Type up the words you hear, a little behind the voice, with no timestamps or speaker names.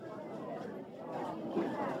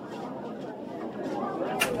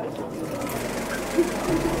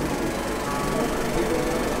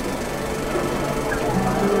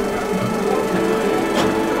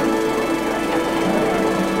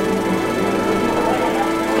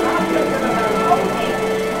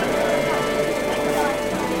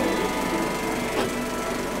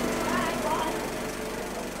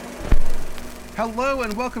Hello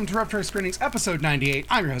and welcome to Repertory Screenings, episode 98.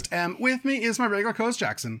 I'm your host, M. With me is my regular co-host,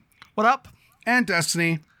 Jackson. What up? And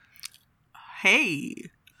Destiny. Hey.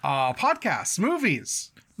 Podcasts, movies.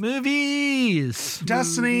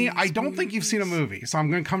 Destiny, I don't think you've seen a movie, so I'm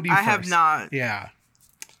going to come to you first. I have not. Yeah.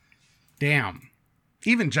 Damn.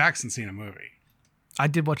 Even Jackson's seen a movie. I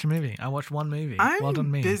did watch a movie. I watched one movie. Well done,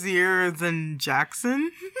 me. Busier than Jackson.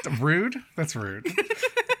 Rude? That's rude.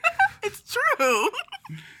 It's true.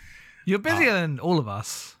 You're busier than all of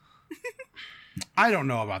us. I don't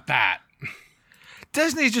know about that.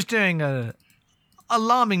 Disney's just doing a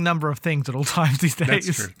alarming number of things at all times these days.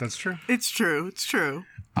 That's true. It's true.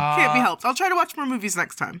 Can't be helped. I'll try to watch more movies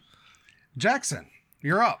next time. Jackson,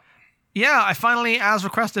 you're up. Yeah, I finally, as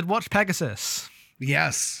requested, watched Pegasus.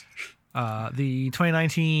 Yes. The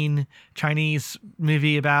 2019 Chinese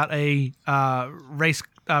movie about a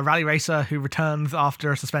rally racer who returns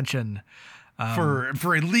after a suspension.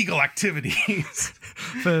 For illegal activities.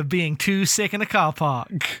 For being too sick in a car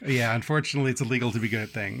park. Yeah, unfortunately, it's illegal to be good at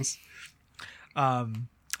things.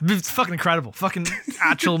 It's fucking incredible. Fucking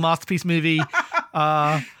actual masterpiece movie.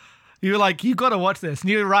 You were like, you gotta watch this.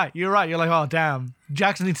 And you're right. You're like, oh, damn.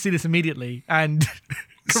 Jackson needs to see this immediately. And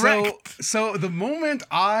correct. So the moment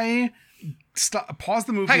I paused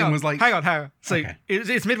the movie and was like... Hang on. So okay.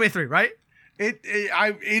 It's midway through, right? It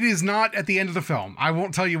is not at the end of the film. I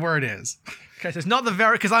won't tell you where it is. Okay, so it's not the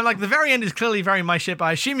very... Because I'm like, the very end is clearly very my shit, but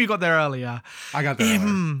I assume you got there earlier. I got there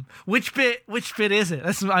earlier. Which bit is it?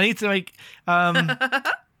 I need to make...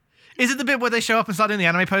 Is it the bit where they show up and start doing the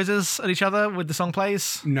anime poses at each other with the song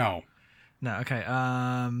plays? No, okay.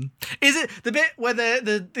 Is it the bit where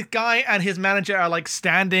the guy and his manager are like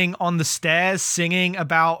standing on the stairs singing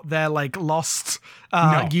about their like lost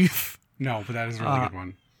youth? No, but that is a really good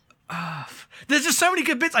one. There's just so many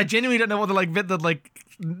good bits. I genuinely don't know what the like bit that like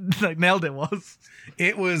nailed it was.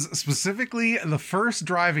 It was specifically the first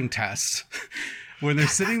driving test. When they're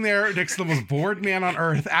sitting there next to the most bored man on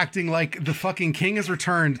earth, acting like the fucking king has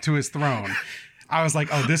returned to his throne. I was like,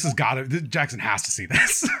 oh, Jackson has to see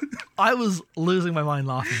this. I was losing my mind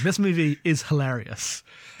laughing. This movie is hilarious.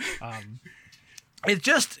 It's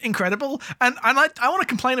just incredible. And I want to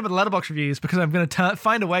complain about the Letterboxd reviews because I'm going to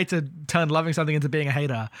find a way to turn loving something into being a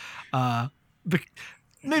hater.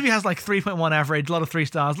 Movie has like 3.1 average, a lot of 3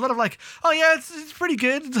 stars, a lot of like, oh yeah, it's pretty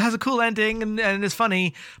good. It has a cool ending and it's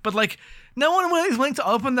funny. But like, no one is willing to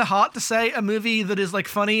open their heart to say a movie that is like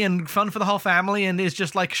funny and fun for the whole family and is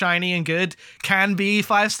just like shiny and good can be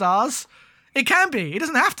 5 stars. It can be. It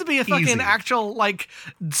doesn't have to be a fucking actual like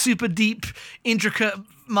super deep, intricate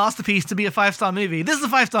masterpiece to be a 5-star movie. This is a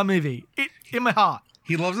 5-star movie in my heart.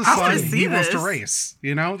 He loves his son. He wants to race.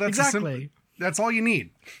 You know, that's exactly. That's all you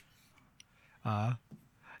need.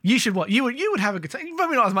 You should what you would have a good time.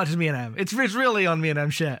 Maybe not as much as me and M. It's really on me and M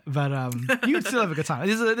shit, but you would still have a good time.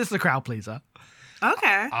 This is a crowd pleaser.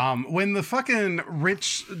 Okay. When the fucking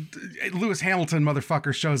rich Lewis Hamilton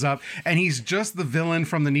motherfucker shows up and he's just the villain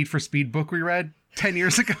from the Need for Speed book we read 10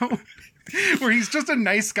 years ago, where he's just a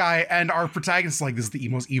nice guy and our protagonist is like, this is the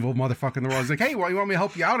most evil motherfucker in the world. He's like, hey, well, you want me to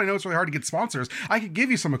help you out? I know it's really hard to get sponsors. I could give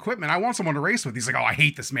you some equipment. I want someone to race with. He's like, oh, I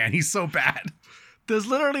hate this man. He's so bad. There's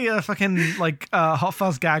literally a fucking like Hot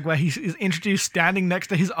Fuzz gag where he's introduced standing next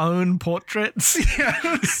to his own portraits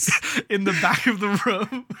in the back of the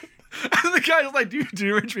room. And the guy's like,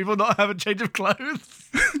 do rich people not have a change of clothes?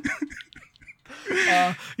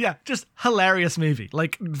 Yeah, just hilarious movie.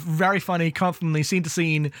 Like, very funny, constantly, scene to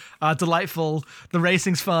scene, delightful. The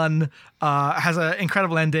racing's fun, has an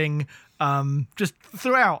incredible ending. Just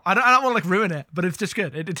throughout. I don't want to like ruin it, but it's just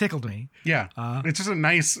good. It tickled me. Yeah, it's just a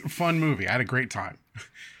nice, fun movie. I had a great time.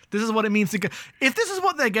 This is what it means to go. If this is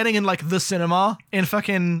what they're getting in like the cinema in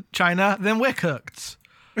fucking China, then we're cooked.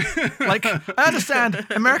 Like, I understand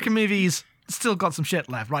American movies still got some shit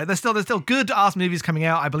left, right? There's still good ass movies coming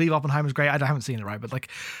out. I believe Oppenheimer's great. I haven't seen it, right? But like,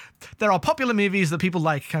 there are popular movies that people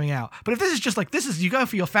like coming out. But if this is just like, you go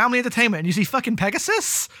for your family entertainment and you see fucking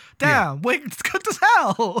Pegasus, damn, wait, it's cooked as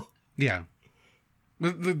hell. Yeah.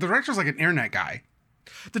 The director's like an internet guy.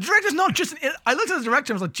 The director's not just... I looked at the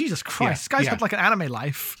director and was like, Jesus Christ, this guy's got like an anime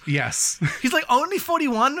life. Yes. He's like only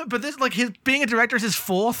 41, but this like his being a director is his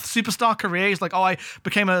 4th superstar career. He's like, I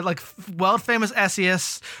became a like world famous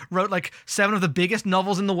essayist, wrote like 7 of the biggest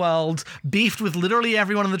novels in the world, beefed with literally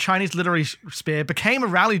everyone in the Chinese literary sphere, became a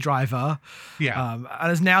rally driver, and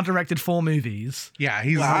has now directed 4 movies. Yeah,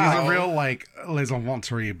 he's a real like les enfants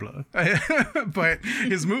terribles. But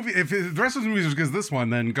his movie, if the rest of his movies are as good as this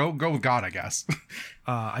one, then go with God, I guess.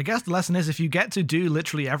 I guess the lesson is if you get to do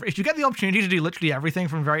if you get the opportunity to do literally everything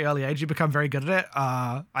from a very early age, you become very good at it.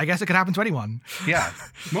 I guess it could happen to anyone. Yeah.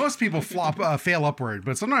 Most people fail upward,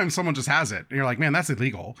 but sometimes someone just has it. And you're like, man, that's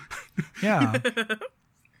illegal. Yeah.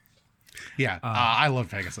 Yeah, I love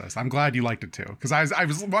Pegasus. I'm glad you liked it too, because I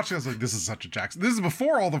was watching this like, this is such a Jackson. This is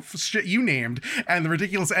before all the shit you named and the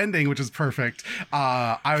ridiculous ending, which is perfect.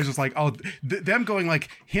 I was just like, oh, them going like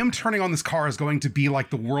him turning on this car is going to be like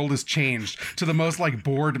the world has changed to the most like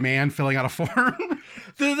bored man filling out a form.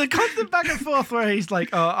 The constant back and forth where he's like,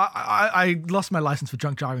 oh, I lost my license for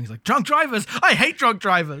drunk driving. He's like, drunk drivers, I hate drunk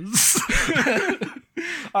drivers.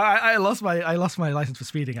 I lost my license for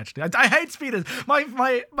speeding. Actually, I hate speeders.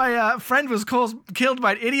 My friend was killed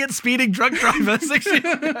by an idiot speeding drunk driver 6 years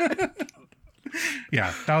ago.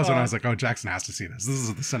 Yeah, that was when I was like, oh, Jackson has to see this. This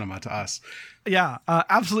is the cinema to us. Yeah,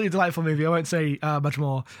 absolutely delightful movie. I won't say much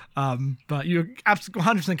more, but you're absolutely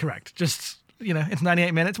 100% correct. Just, it's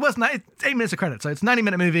 98 minutes. Well, it's 8 minutes of credit, so it's a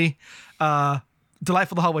 90-minute movie.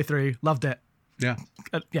 Delightful the whole way through. Loved it. Yeah.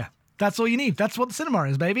 Yeah, that's all you need. That's what the cinema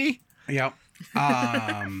is, baby. Yep.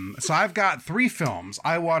 So I've got 3 films.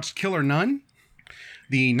 I watched Killer Nun,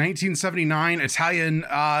 the 1979 Italian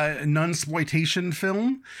nunsploitation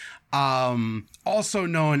film, also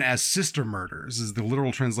known as Sister Murders, is the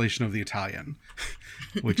literal translation of the Italian,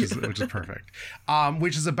 which is perfect.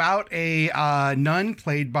 Which is about a nun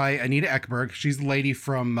played by Anita Ekberg. She's the lady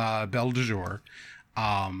from Belle de Jour.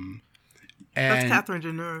 And that's Catherine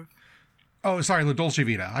Deneuve. Oh, sorry, La Dolce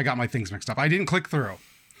Vita. I got my things mixed up. I didn't click through.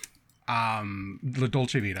 La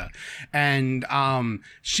Dolce Vita, and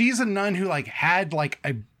she's a nun who had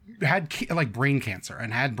brain cancer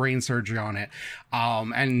and had brain surgery on it,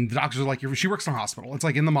 and the doctors are like, she works in a hospital. It's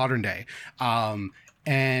like in the modern day,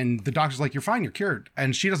 and the doctor's like, you're fine, you're cured,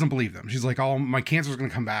 and she doesn't believe them. She's like, oh, my cancer's gonna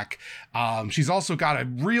come back. She's also got a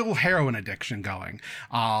real heroin addiction going,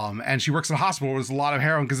 and she works in a hospital where there's a lot of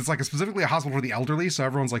heroin because it's like specifically a hospital for the elderly, so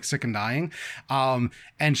everyone's like sick and dying,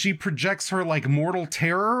 and she projects her like mortal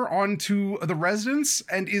terror onto the residents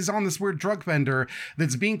and is on this weird drug bender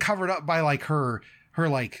that's being covered up by like her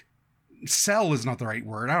like cell is not the right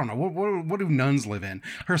word. I don't know. What do nuns live in?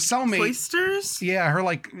 Her cellmate. Cloisters? Yeah, her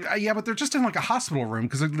but they're just in like a hospital room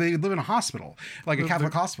because they live in a hospital, like a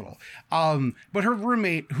Catholic hospital. But her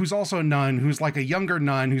roommate, who's also a nun, who's like a younger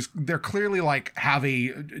nun, they're clearly like have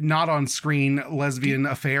a not on screen lesbian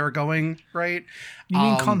affair going, right? You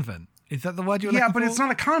mean convent? Is that the word you're looking for? Yeah, but it's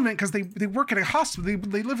not a convent because they work at a hospital.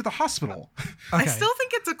 They live at the hospital. Okay. I still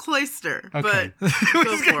think it's a cloister, Okay. but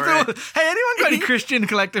go for it. Hey, anyone got any Christian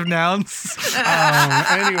collective nouns?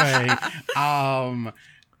 Anyway,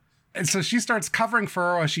 and so she starts covering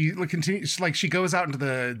for her. She continues, like she goes out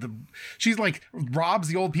into she's like robs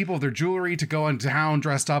the old people of their jewelry to go into town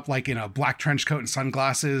dressed up like in a black trench coat and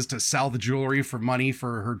sunglasses to sell the jewelry for money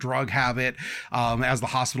for her drug habit. As the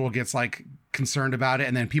hospital gets like concerned about it,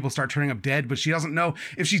 and then people start turning up dead, but she doesn't know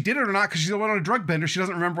if she did it or not because she's on a drug bender. She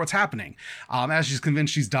doesn't remember what's happening, as she's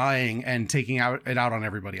convinced she's dying and taking it out on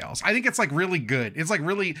everybody else. I think it's like really good. It's like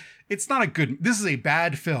really, it's not a good, this is a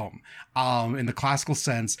bad film in the classical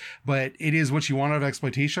sense, but it is what you want out of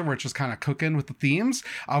exploitation, where it's just kind of cooking with the themes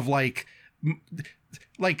of like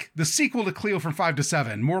the sequel to Cleo from 5 to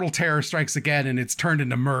 7, Mortal Terror Strikes Again, and it's turned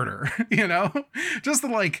into murder, just the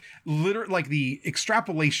like the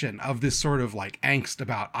extrapolation of this sort of like angst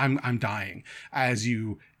about I'm dying as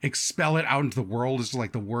you expel it out into the world is just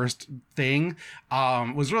like the worst thing.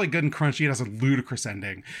 Was really good and crunchy. It has a ludicrous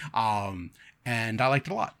ending. And I liked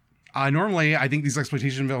it a lot. Normally I think these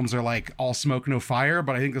exploitation films are like all smoke, no fire,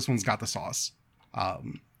 but I think this one's got the sauce.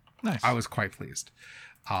 Nice. I was quite pleased.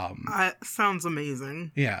 Sounds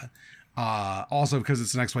amazing. Yeah. Also because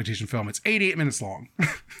it's an exploitation film, it's 88 minutes long.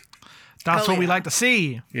 That's what we like to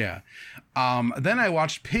see. Yeah. Then I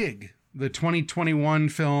watched Pig, the 2021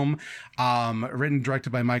 film, written and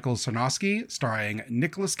directed by Michael Sarnowski, starring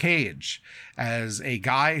Nicolas Cage as a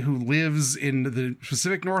guy who lives in the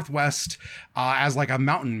Pacific Northwest as like a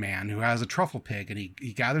mountain man who has a truffle pig, and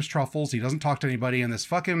he gathers truffles. He doesn't talk to anybody, and this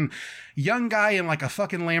fucking young guy in like a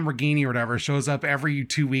fucking Lamborghini or whatever shows up every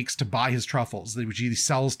 2 weeks to buy his truffles, which he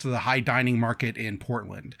sells to the high dining market in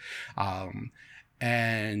Portland.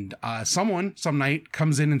 And someone some night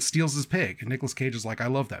comes in and steals his pig. And Nicolas Cage is like, I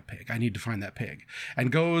love that pig. I need to find that pig.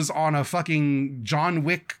 And goes on a fucking John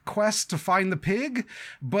Wick quest to find the pig.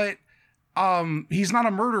 But he's not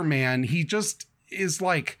a murder man. He just is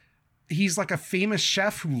like, he's like a famous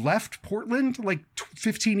chef who left Portland like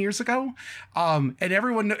 15 years ago. And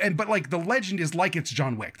everyone, but like the legend is like it's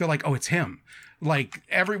John Wick. They're like, oh, it's him. Like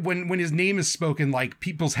when his name is spoken, like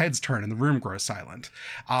people's heads turn and the room grows silent.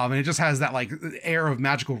 And it just has that like air of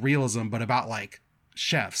magical realism, but about like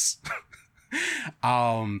chefs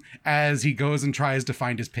as he goes and tries to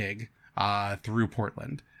find his pig through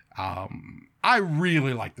Portland. I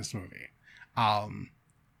really like this movie.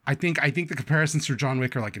 I think the comparisons to John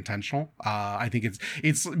Wick are like intentional. I think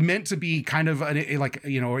it's meant to be kind of a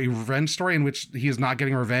revenge story in which he is not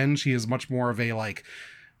getting revenge. He is much more of a like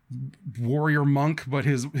warrior monk, but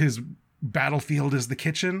his battlefield is the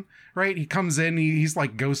kitchen, right? He comes in, he's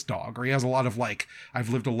like Ghost Dog, or he has a lot of like, I've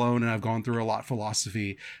lived alone and I've gone through a lot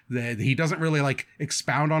philosophy that he doesn't really like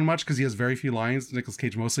expound on much because he has very few lines. Nicolas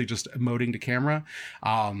Cage mostly just emoting to camera.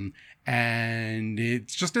 And it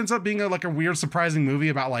just ends up being a weird, surprising movie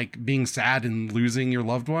about like being sad and losing your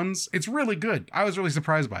loved ones. It's really good. I was really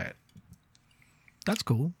surprised by it. That's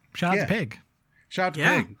cool. Shout out to Pig. Shout out to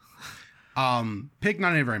Pig. Pig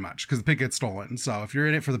not in it very much because the pig gets stolen. So if you're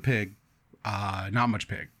in it for the pig, not much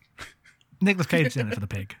pig. Nicolas Cage is in it for the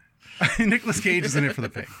pig. Nicolas Cage is in it for the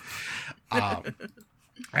pig.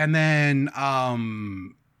 And then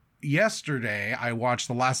yesterday I watched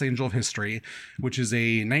The Last Angel of History, which is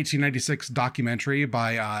a 1996 documentary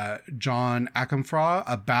by John Akomfrah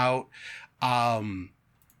about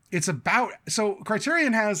so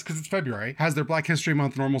Criterion has, because it's February, has their Black History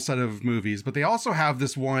Month normal set of movies, but they also have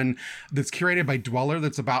this one that's curated by Dweller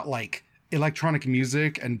that's about like electronic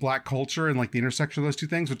music and Black culture and like the intersection of those two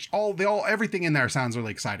things, which everything in there sounds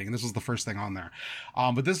really exciting. And this was the first thing on there.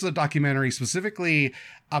 But this is a documentary specifically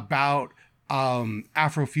about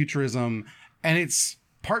Afrofuturism, and it's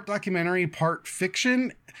part documentary, part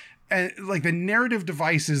fiction. And like the narrative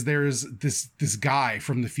device is there's this guy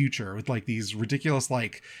from the future with like these ridiculous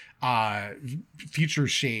like future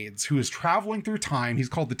shades who is traveling through time. He's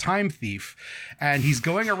called the Time Thief, and he's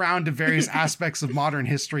going around to various aspects of modern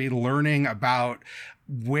history, learning about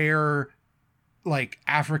where like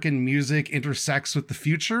African music intersects with the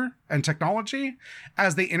future and technology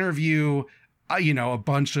as they interview a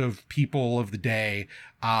bunch of people of the day,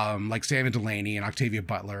 like Samuel Delaney and Octavia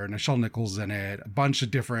Butler and Nichelle Nichols in it, a bunch of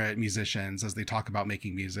different musicians as they talk about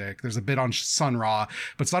making music. There's a bit on Sun Ra,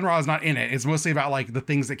 but Sun Ra is not in it. It's mostly about like the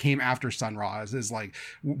things that came after Sun Ra is like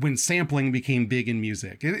when sampling became big in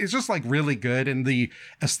music. It's just like really good. And the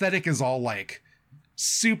aesthetic is all like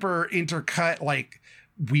super intercut, like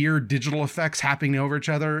weird digital effects happening over each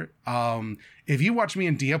other. If you watch me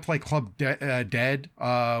and Dia play Club Dead,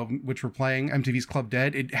 which we're playing, MTV's Club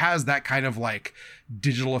Dead, it has that kind of like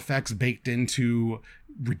digital effects baked into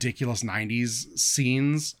ridiculous 90s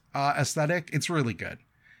scenes aesthetic. It's really good.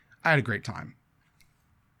 I had a great time.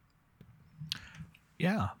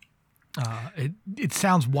 Yeah. It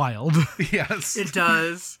sounds wild. Yes. It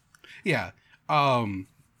does. Yeah. I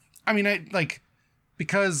mean,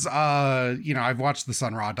 because I've watched the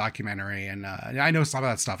Sun Ra documentary and I know some of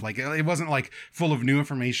that stuff. Like it wasn't like full of new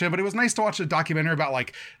information, but it was nice to watch a documentary about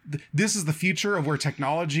like this is the future of where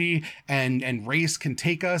technology and race can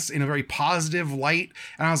take us in a very positive light.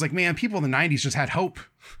 And I was like, man, people in the 90s just had hope.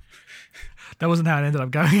 That wasn't how it ended up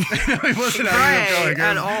going. It wasn't how it ended up going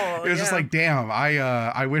at all. It was just like, damn,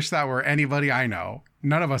 I wish that were anybody I know.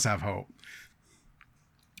 None of us have hope.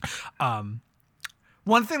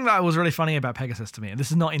 One thing that was really funny about Pegasus to me, and this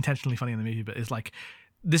is not intentionally funny in the movie, but is like,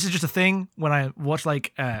 this is just a thing when I watch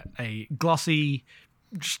like a glossy,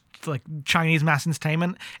 just like Chinese mass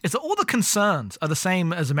entertainment, is that all the concerns are the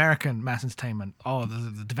same as American mass entertainment. Oh,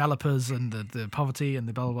 the developers and the poverty and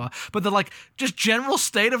the blah, blah, blah. But the like just general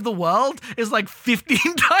state of the world is like 15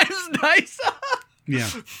 times nicer. Yeah.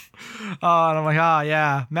 Oh, and I'm like,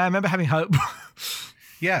 yeah, man, I remember having hope.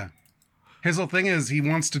 Yeah. His whole thing is he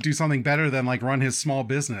wants to do something better than like run his small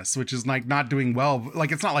business, which is like not doing well.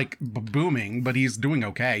 Like it's not like booming, but he's doing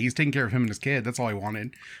okay. He's taking care of him and his kid. That's all he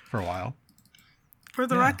wanted for a while. For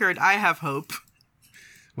the record, I have hope.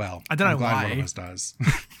 Well, I don't know glad why. one of us does.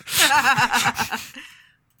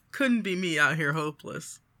 Couldn't be me out here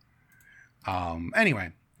hopeless.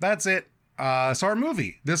 Anyway, that's it. So our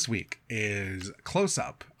movie this week is Close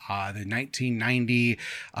Up, the 1990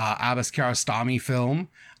 Abbas Kiarostami film.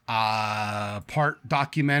 Part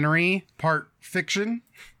documentary, part fiction.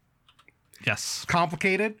 Yes.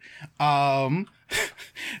 Complicated.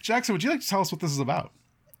 Jackson, would you like to tell us what this is about?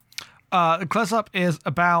 Close Up is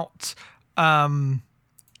about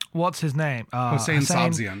what's his name? Hossein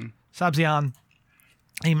Sabzian. Sabzian,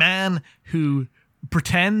 a man who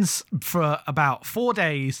pretends for about 4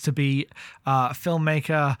 days to be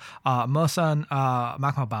filmmaker Mohsen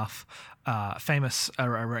Makhmalbaf, famous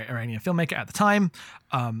Iranian filmmaker at the time,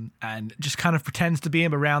 and just kind of pretends to be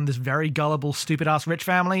him around this very gullible, stupid-ass rich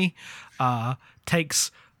family,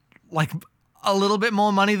 takes like a little bit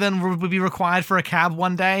more money than would be required for a cab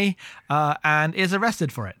one day, and is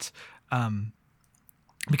arrested for it.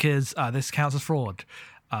 because this counts as fraud.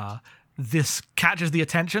 This catches the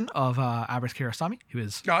attention of Abbas Kiarostami, who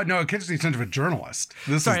is... No, it catches the attention of a journalist.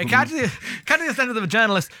 It catches the attention of a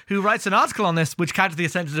journalist who writes an article on this, which catches the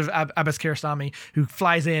attention of Abbas Kiarostami, who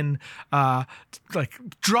flies in,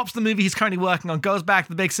 drops the movie he's currently working on, goes back to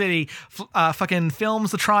the big city, fucking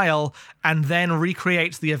films the trial, and then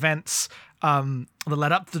recreates the events that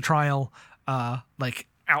led up to the trial,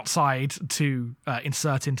 outside to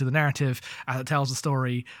insert into the narrative as it tells the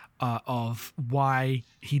story of why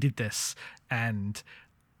he did this. And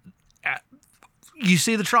you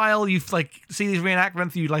see the trial, you see these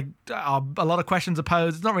reenactments, a lot of questions are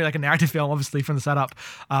posed. It's not really like a narrative film, obviously, from the setup,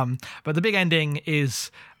 but the big ending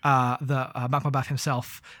is that Makhmalbaf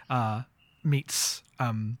himself meets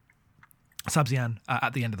Sabzian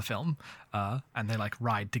at the end of the film, and they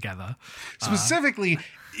ride together. Specifically,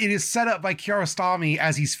 it is set up by Kiarostami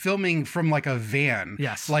as he's filming from a van.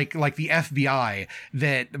 Yes, like the FBI,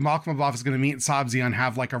 that Makhmalbaf is going to meet Sabzian,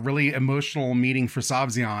 have a really emotional meeting for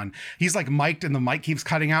Sabzian. He's mic'd and the mic keeps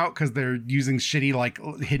cutting out because they're using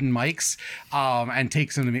shitty hidden mics, and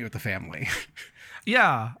takes him to meet with the family.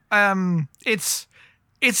 Yeah, it's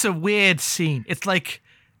a weird scene. It's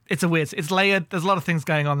layered. There's a lot of things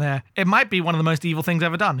going on there. It might be one of the most evil things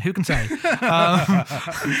ever done. Who can say?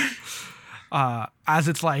 As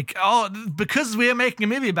it's because we're making a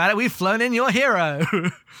movie about it, we've flown in your hero.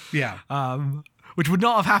 Yeah. Which would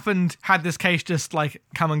not have happened had this case just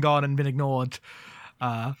come and gone and been ignored.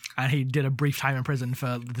 And he did a brief time in prison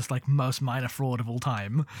for this most minor fraud of all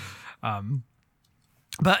time.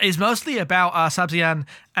 But it's mostly about Sabzian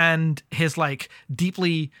and his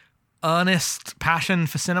deeply earnest passion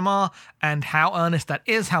for cinema, and how earnest that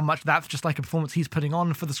is, how much that's just a performance he's putting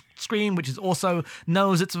on for the screen, which is also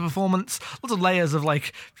knows it's a performance. Lots of layers of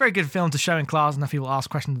very good film to show in class and have people ask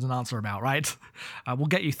questions and answer about, right? Will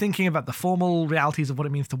get you thinking about the formal realities of what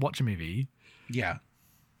it means to watch a movie. Yeah.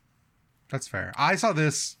 That's fair. I saw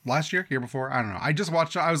this last year before. I don't know. I just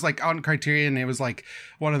watched it. I was on Criterion. It was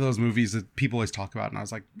one of those movies that people always talk about. And I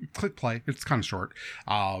was click play. It's kind of short.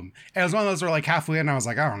 And it was one of those where halfway in, I was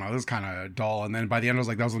I don't know, this is kind of dull. And then by the end, I was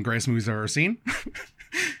that was one of the greatest movies I've ever seen.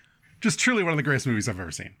 Just truly one of the greatest movies I've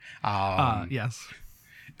ever seen. Yes.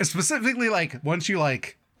 Specifically, once you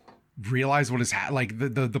realize what is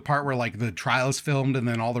the part where the trial is filmed and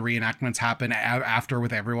then all the reenactments happen after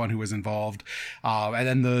with everyone who was involved, and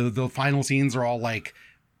then the final scenes are all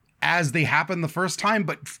as they happen the first time,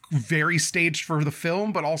 but very staged for the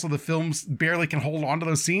film, but also the films barely can hold on to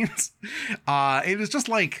those scenes. It was just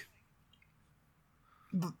I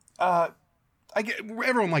get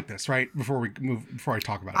everyone like this, right? Before I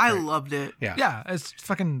talk about it, I right? loved it. Yeah, it's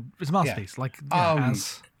a masterpiece. Yeah.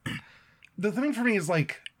 The thing for me is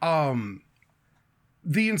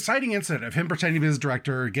the inciting incident of him pretending to be his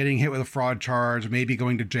director, getting hit with a fraud charge, maybe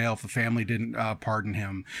going to jail if the family didn't pardon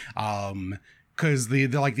him, because the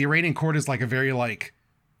Iranian court is a very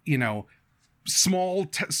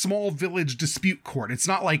small village dispute court. It's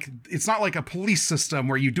not like a police system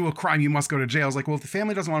where you do a crime, you must go to jail. It's well, if the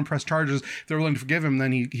family doesn't want to press charges, they're willing to forgive him,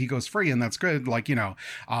 then he goes free, and that's good.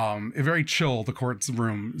 Very chill, the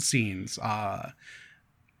courtroom scenes.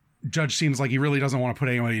 Judge seems like he really doesn't want to put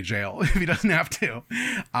anybody in jail if he doesn't have to,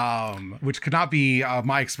 which could not be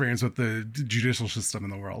my experience with the judicial system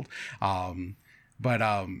in the world.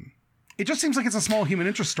 But it just seems like it's a small human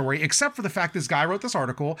interest story, except for the fact this guy wrote this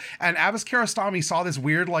article, and Abbas Kiarostami saw this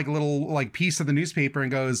weird little piece of the newspaper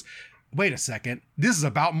and goes, wait a second, this is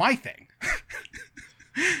about my thing.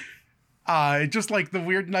 Just the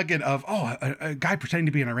weird nugget of, a guy pretending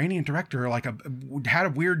to be an Iranian director, had a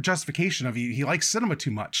weird justification of he likes cinema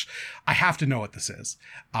too much. I have to know what this is.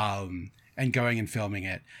 And going and filming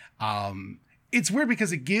it. It's weird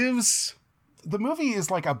because it gives... The movie is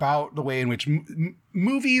about the way in which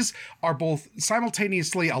movies are both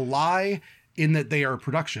simultaneously a lie in that they are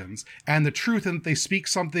productions, and the truth in that they speak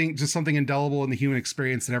something indelible in the human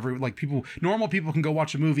experience that normal people can go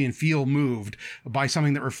watch a movie and feel moved by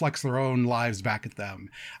something that reflects their own lives back at them.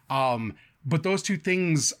 But those two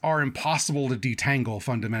things are impossible to detangle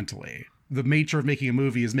fundamentally. The nature of making a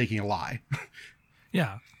movie is making a lie.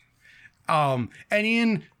 Yeah. And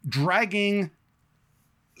in dragging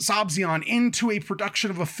Sabzian into a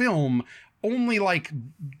production of a film only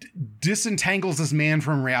disentangles this man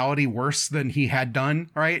from reality worse than he had done,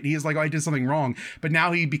 right? He is I did something wrong, but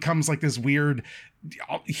now he becomes this weird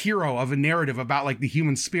hero of a narrative about the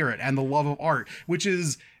human spirit and the love of art, which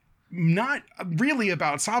is not really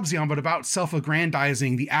about Sabzian, but about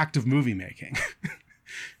self-aggrandizing the act of movie making.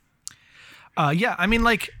 Yeah, I mean,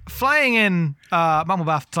 flying in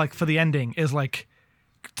Makhmalbaf for the ending is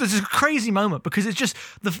there's a crazy moment because it's just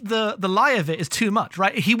the lie of it is too much,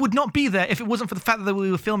 right? He would not be there if it wasn't for the fact that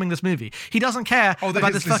we were filming this movie. He doesn't care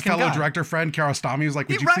about this fucking fellow guy. director friend Kiarostami was like,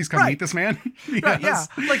 "Would you please come meet this man?" Right, yeah,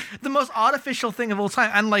 like the most artificial thing of all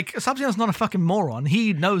time. And like Sub-Zero's not a fucking moron.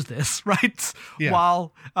 He knows this, right? Yeah.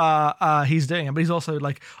 While he's doing it, but he's also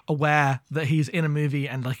like aware that he's in a movie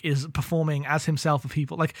and like is performing as himself of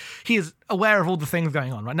people. Like he is aware of all the things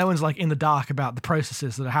going on, right? No one's like in the dark about the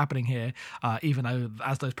processes that are happening here, even though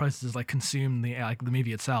as those processes like consume the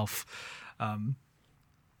movie itself. And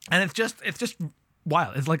it's just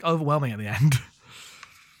wild. It's like overwhelming at the end.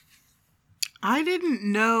 I didn't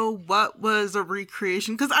know what was a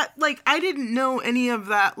recreation because I didn't know any of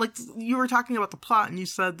that. Like you were talking about the plot and you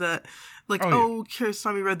said that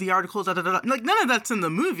Kiarostami read the article, da, da, da, da. Like none of that's in the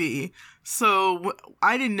movie. So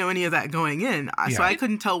I didn't know any of that going in. So I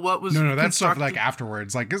couldn't tell what was No, that's stuff like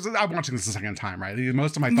afterwards. Like, 'cause I'm watching this the second time, right?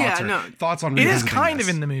 Most of my thoughts are thoughts on it is kind of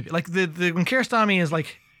in the movie. Like the when Kiarostami is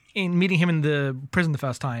like in meeting him in the prison the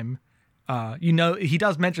first time, he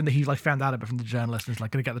does mention that he like found out about it from the journalist and is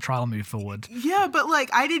like going to get the trial moved forward. Yeah, but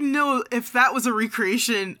like I didn't know if that was a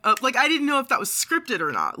recreation of like I didn't know if that was scripted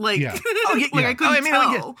or not. Like, yeah. I couldn't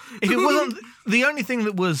tell. If it wasn't the only thing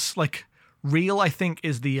that was like real, I think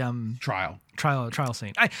is the trial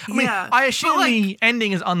scene. I mean, I assume the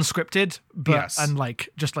ending is unscripted, but and like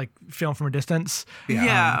just like filmed from a distance.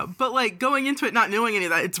 Yeah, but like going into it not knowing any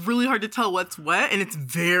of that, it's really hard to tell what's what, and it's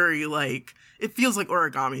very like. It feels like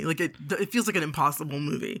origami. Like it feels like an impossible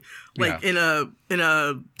movie. Like in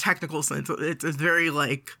a technical sense, it's very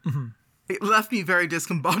like it left me very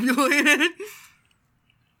discombobulated.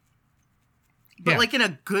 But like in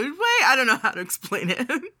a good way, I don't know how to explain it.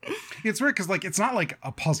 It's weird because like it's not like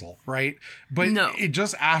a puzzle, right? But it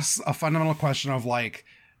just asks a fundamental question of like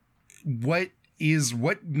what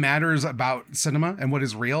matters about cinema and what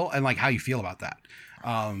is real and like how you feel about that.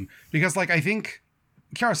 Because like I think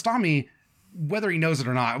Kiarostami, whether he knows it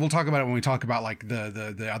or not, we'll talk about it when we talk about like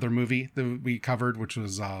the other movie that we covered, which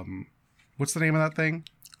was what's the name of that thing?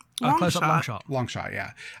 Long Shot.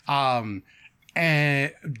 Yeah.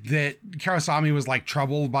 And that Kiarostami was like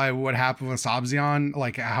troubled by what happened with Sabzion,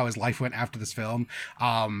 like how his life went after this film.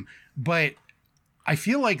 But I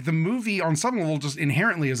feel like the movie on some level just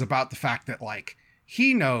inherently is about the fact that like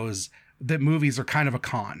he knows that movies are kind of a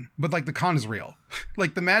con, but like the con is real.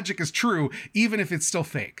 Like the magic is true, even if it's still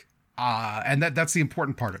fake. And that's the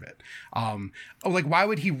important part of it. Like, why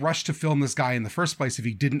would he rush to film this guy in the first place if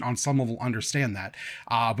he didn't on some level understand that?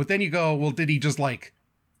 But then you go, well, did he just like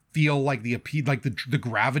feel like the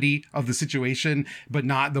gravity of the situation, but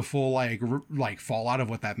not the full like fallout of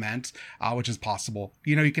what that meant, which is possible.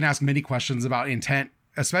 You know, you can ask many questions about intent,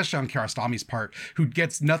 especially on Kiarostami's part, who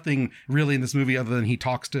gets nothing really in this movie other than he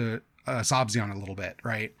talks to Sabzion a little bit,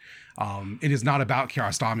 right? It is not about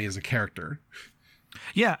Kiarostami as a character.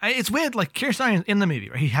 Yeah, it's weird. Like Kiarostami is in the movie,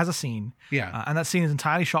 right? He has a scene, and that scene is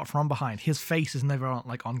entirely shot from behind. His face is never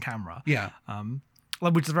on camera.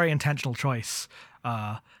 Which is a very intentional choice,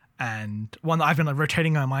 and one that I've been like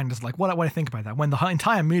rotating my mind is like, what do I think about that? When the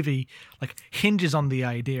entire movie like hinges on the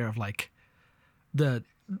idea of like the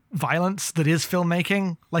violence that is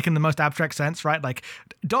filmmaking, like in the most abstract sense, right? Like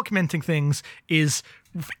documenting things is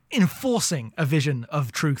enforcing a vision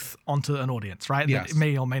of truth onto an audience, right? That it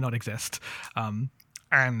may or may not exist.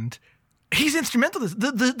 And he's instrumental in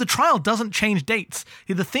this. The trial doesn't change dates.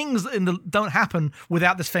 The things don't happen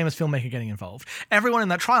without this famous filmmaker getting involved. Everyone in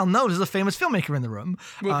that trial knows there's a famous filmmaker in the room.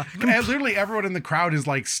 Well, literally everyone in the crowd is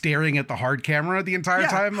like staring at the hard camera the entire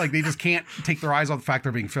time. Like they just can't take their eyes off the fact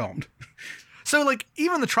they're being filmed. So like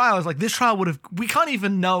even the trial is like this trial we can't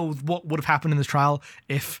even know what would have happened in this trial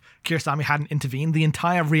if Kiarostami hadn't intervened. The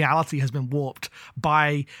entire reality has been warped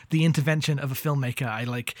by the intervention of a filmmaker.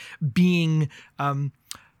 Like being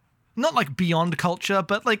not like beyond culture,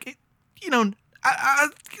 but like, you know, as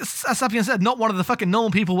Sapien said, not one of the fucking normal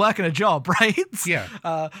people working a job, right?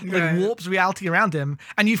 Like warps reality around him,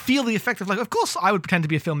 and you feel the effect of like, of course, I would pretend to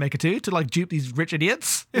be a filmmaker too, to like dupe these rich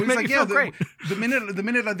idiots. It makes me feel great. The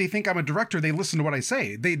minute they think I'm a director, they listen to what I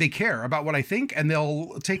say. They care about what I think, and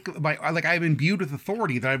they'll take my like I'm imbued with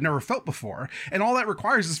authority that I've never felt before, and all that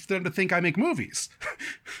requires is for them to think I make movies.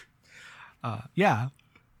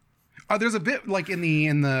 There's a bit like in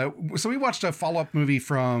the so we watched a follow-up movie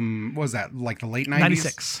from what was that, like the late 90s?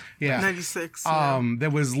 96. Yeah. 96.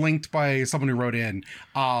 That was linked by someone who wrote in.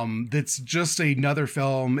 That's just another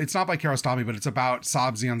film. It's not by Kiarostami, but it's about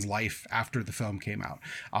Sabzion's life after the film came out.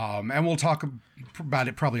 And we'll talk about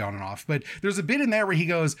it probably on and off, but there's a bit in there where he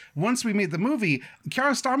goes, once we made the movie,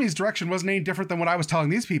 Kiarostami's direction wasn't any different than what I was telling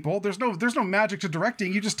these people. There's no magic to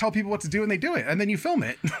directing. You just tell people what to do and they do it, and then you film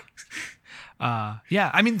it.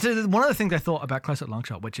 Yeah, I mean, one of the things I thought about Close at Long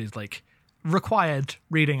Shot, which is like required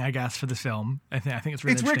reading, I guess, for this film. I think it's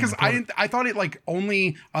really it's weird because I thought it like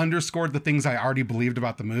only underscored the things I already believed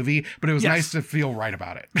about the movie, but it was nice to feel right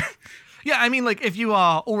about it. Yeah, I mean, like, if you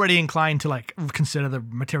are already inclined to, like, consider the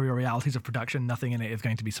material realities of production, nothing in it is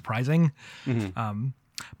going to be surprising. Mm-hmm.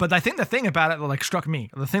 But I think the thing about it that, like, struck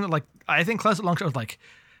me, the thing that, like, I think Close at Long Shot was, like,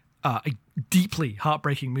 a deeply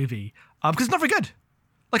heartbringing movie because it's not very good.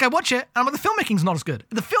 Like, I watch it, and the filmmaking's not as good.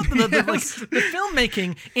 The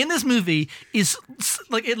filmmaking in this movie is,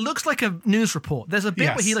 like, it looks like a news report. There's a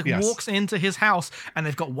bit where he, like, walks into his house, and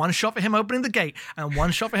they've got one shot for him opening the gate, and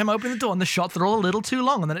one shot for him opening the door, and the shots are all a little too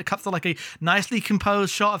long, and then it cuts to, like, a nicely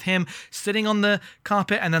composed shot of him sitting on the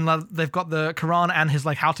carpet, and then like, they've got the Quran and his,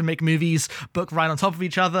 like, How to Make Movies book right on top of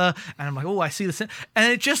each other, and I'm like, oh, I see this. And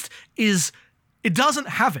it just is, it doesn't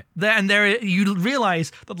have it. There, you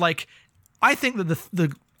realize that, like, I think that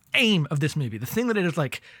the aim of this movie, the thing that it is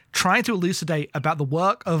like trying to elucidate about the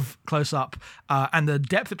work of Close Up and the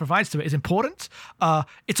depth it provides to it is important.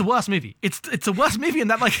 It's a worse movie. It's a worse movie in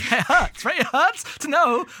that, like, it hurts, right? It hurts to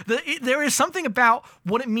know that there is something about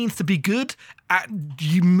what it means to be good at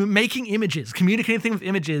making images, communicating things with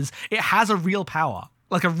images. It has a real power.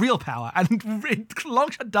 Like a real power, and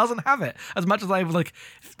Longshot doesn't have it. As much as I like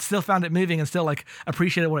still found it moving and still like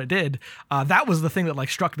appreciated what it did, that was the thing that like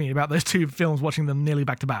struck me about those two films, watching them nearly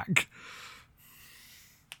back to back.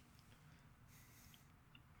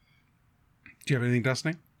 Do you have anything,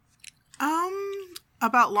 Destiny?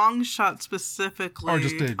 About Longshot specifically, or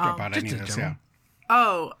just about any of this? Yeah.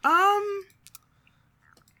 Oh,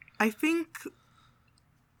 I think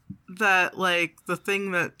that like the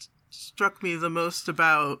thing that struck me the most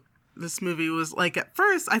about this movie was like, at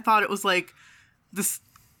first I thought it was like this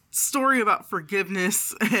story about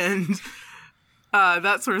forgiveness and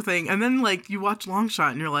that sort of thing, and then like you watch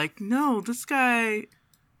Longshot and you're like, no, this guy,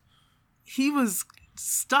 he was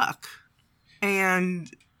stuck, and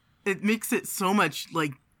it makes it so much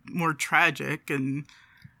like more tragic. And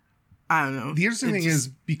I don't know, the interesting thing is,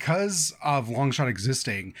 because of Longshot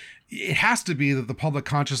existing, it has to be that the public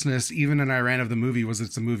consciousness, even in Iran, of the movie was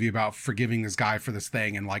it's a movie about forgiving this guy for this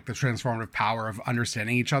thing and like the transformative power of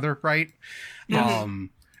understanding each other, right? Mm-hmm.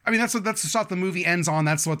 I mean, that's the stuff the movie ends on.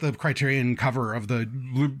 That's what the Criterion cover of the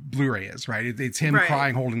Blu-ray is, right? It's him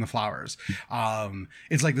crying, holding the flowers.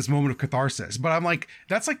 It's like this moment of catharsis. But I'm like,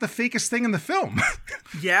 that's like the fakest thing in the film.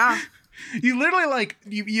 Yeah. You literally like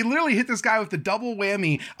you literally hit this guy with the double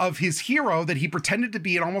whammy of his hero that he pretended to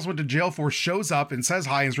be and almost went to jail for, shows up and says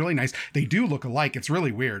hi and is really nice. They do look alike. It's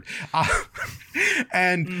really weird.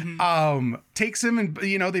 Takes him, and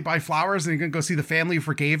they buy flowers and they're gonna go see the family who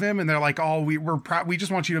forgave him, and they're like, oh, we're proud. We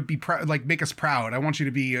just want you to be proud, like make us proud. I want you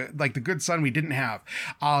to be like the good son we didn't have.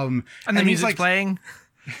 And the music's like playing.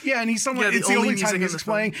 Yeah, and he's someone, it's the only time music's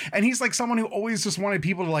playing, and he's like someone who always just wanted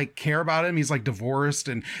people to like care about him. He's like divorced,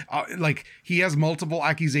 and like he has multiple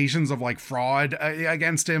accusations of like fraud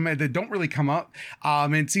against him that don't really come up.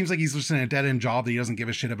 And it seems like he's just in a dead-end job that he doesn't give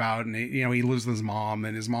a shit about, and he lives with his mom,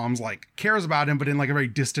 and his mom's like cares about him, but in like a very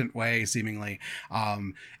distant way, seemingly.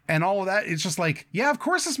 And all of that, it's just like, yeah, of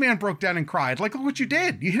course this man broke down and cried. Like, look what you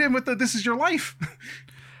did. You hit him with the "this is your life."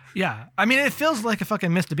 Yeah, I mean, it feels like a fucking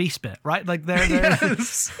Mr. Beast bit, right? Like there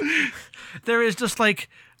is just like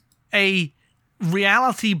a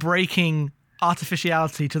reality-breaking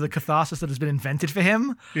artificiality to the catharsis that has been invented for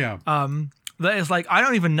him. Yeah. That is like, I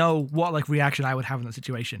don't even know what like reaction I would have in that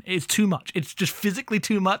situation. It's too much. It's just physically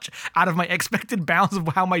too much out of my expected bounds of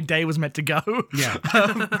how my day was meant to go.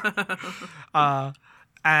 Yeah.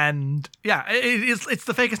 And yeah, it's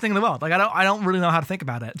the fakest thing in the world. Like I don't really know how to think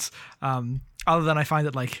about it. Other than I find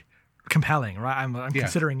it like compelling, right? I'm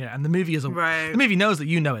considering it, and the movie is the movie knows that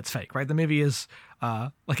it's fake, right? The movie is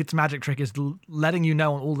like its magic trick is letting you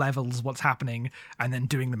know on all levels what's happening, and then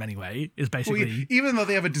doing them anyway. Is basically, well, even though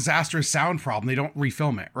they have a disastrous sound problem, they don't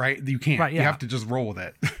refilm it, right? You can't. Right, yeah. You have to just roll with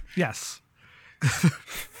it. Yes.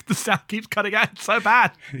 The sound keeps cutting out. It's so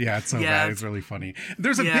bad. Yeah, it's so bad. It's really funny.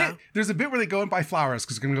 There's a bit where they go and buy flowers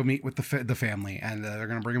because they're going to go meet with the family, and they're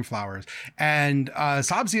going to bring him flowers. And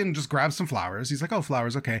Sabzian just grabs some flowers. He's like, oh,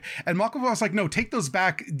 flowers, okay. And Malkov's like, no, take those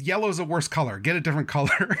back. Yellow's a worse color. Get a different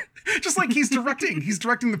color. Just like he's directing. He's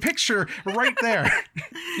directing the picture right there.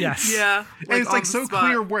 Yes. Yeah. And it's like so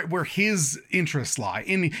clear where his interests lie.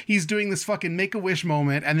 And he's doing this fucking Make-A-Wish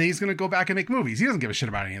moment, and then he's going to go back and make movies. He doesn't give a shit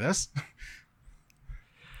about any of this.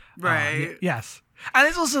 Right. Yes. And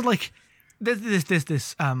it's also like there's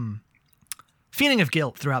this feeling of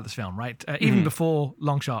guilt throughout this film, right? Even before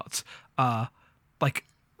long shots, like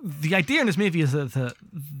the idea in this movie is that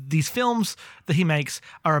these films that he makes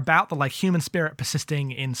are about the like human spirit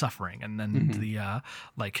persisting in suffering, and then the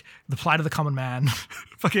like the plight of the common man,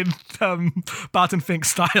 fucking Barton Fink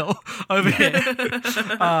style over here,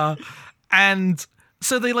 and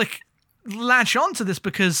so they like latch onto this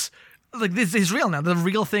because like this is real now. The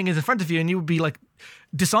real thing is in front of you, and you would be like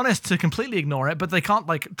dishonest to completely ignore it, but they can't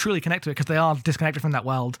like truly connect to it because they are disconnected from that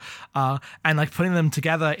world, and like putting them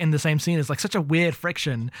together in the same scene is like such a weird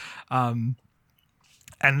friction, and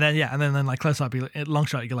then like close up, long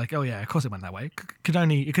shot, you're like, oh yeah, of course it went that way.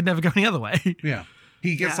 It could never go any other way. Yeah.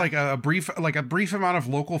 He gets like a brief amount of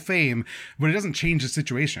local fame, but it doesn't change the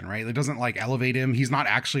situation, right? It doesn't like elevate him. He's not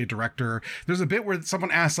actually a director. There's a bit where someone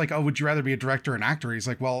asks like, "Oh, would you rather be a director or an actor?" He's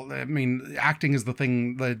like, "Well, I mean, acting is the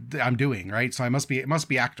thing that I'm doing, right? So it must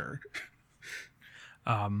be actor."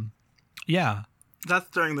 Yeah. That's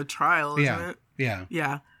during the trial, isn't it? Yeah.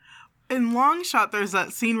 Yeah. In Long Shot, there's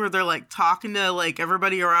that scene where they're like talking to like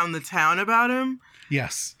everybody around the town about him.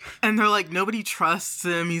 Yes. And they're like, nobody trusts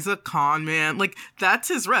him. He's a con man. Like, that's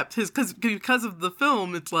his rep. Because of the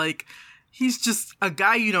film, it's like, he's just a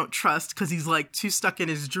guy you don't trust because he's like too stuck in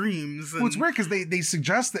his dreams. Well, it's weird because they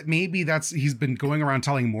suggest that maybe he's been going around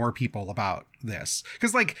telling more people about this,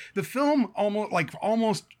 because like the film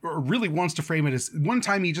almost really wants to frame it as one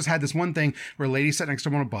time he just had this one thing where a lady sat next to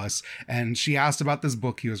him on a bus and she asked about this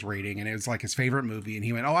book he was reading and it was like his favorite movie, and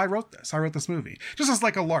he went, "Oh, I wrote this movie," just as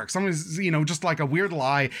like a lark, somebody's just like a weird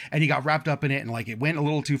lie, and he got wrapped up in it and like it went a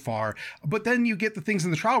little too far. But then you get the things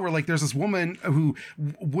in the trial where like there's this woman who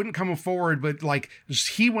wouldn't come forward, but like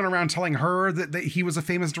he went around telling her that he was a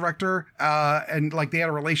famous director, and like they had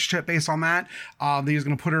a relationship based on that, that he was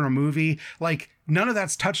going to put her in a movie. Like none of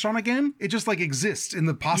that's touched on again. It just like exists in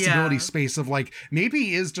the possibility space of like maybe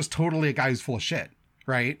he is just totally a guy who's full of shit,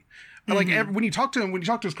 right? Like when you talk to him, when you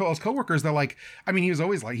talk to his coworkers, they're like, I mean, he was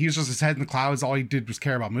always like, he was just his head in the clouds. All he did was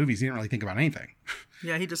care about movies. He didn't really think about anything.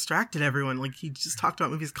 Yeah, he distracted everyone. Like he just talked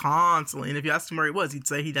about movies constantly, and if you asked him where he was, he'd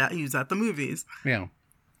say he was at the movies. Yeah.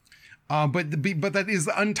 But that is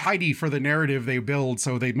untidy for the narrative they build,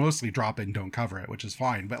 so they mostly drop it and don't cover it, which is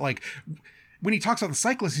fine. But like when he talks about the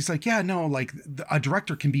cyclist, he's like, yeah, no, like a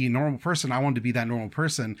director can be a normal person. I wanted to be that normal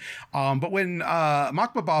person. But when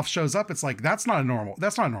Makhmalbaf shows up, it's like that's not a normal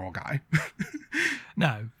guy.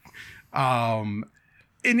 No. And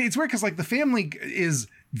it's weird because like the family is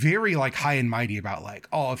very like high and mighty about like,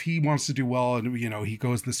 oh, if he wants to do well and he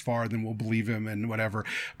goes this far, then we'll believe him and whatever.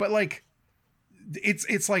 But like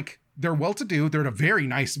it's like they're well-to-do. They're in a very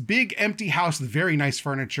nice, big, empty house with very nice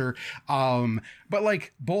furniture. But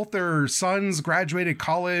like both their sons graduated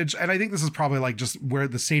college, and I think this is probably like just where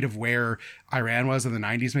the state of where Iran was in the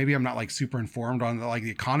 90s. Maybe I'm not like super informed on the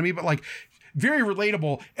economy, but like very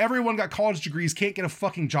relatable. Everyone got college degrees, can't get a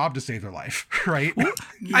fucking job to save their life, right?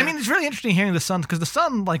 Yeah. I mean, it's really interesting hearing the son, because the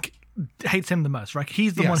son like hates him the most, right?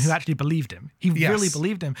 He's the one who actually believed him. He really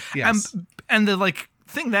believed him. Yes. And the like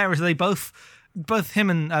thing there is they both him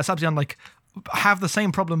and Sabzian like have the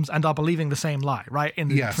same problems and are believing the same lie, right?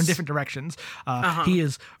 From different directions. He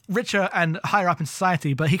is richer and higher up in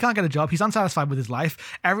society, but he can't get a job. He's unsatisfied with his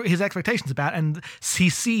life. His expectations are bad, and he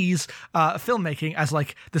sees filmmaking as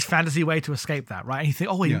like this fantasy way to escape that, right? And he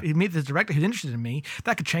thinks, he meets this director who's interested in me.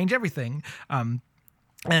 That could change everything.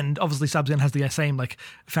 And obviously Sabzian has the same like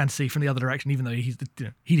fantasy from the other direction, even though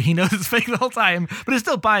he knows it's fake the whole time, but he's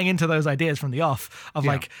still buying into those ideas from the off of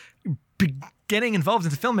like getting involved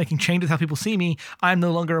into filmmaking changes how people see me. I'm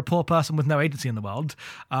no longer a poor person with no agency in the world.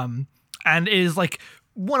 And it is like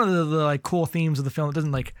one of the like core themes of the film that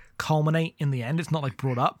doesn't like culminate in the end. It's not like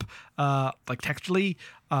brought up like textually.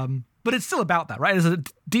 But it's still about that, right?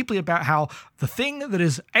 It's deeply about how the thing that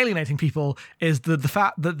is alienating people is the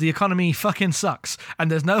fact that the economy fucking sucks and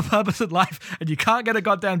there's no purpose in life and you can't get a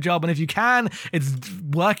goddamn job. And if you can, it's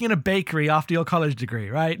working in a bakery after your college degree,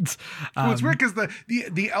 right? Well, it's weird because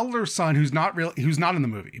the elder son, who's not in the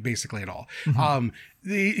movie basically at all.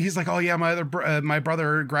 He's like, oh yeah, my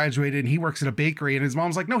brother graduated and he works at a bakery, and his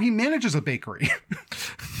mom's like, no, he manages a bakery,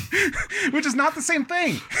 which is not the same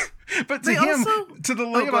thing. But to him, to the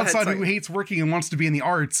Lebanon son who hates working and wants to be in the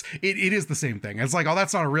arts, it is the same thing. It's like, oh,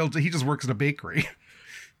 that's not a real. He just works at a bakery.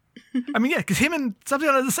 I mean, yeah, because him and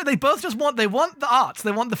Sabzian, they both just want the arts.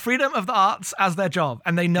 They want the freedom of the arts as their job,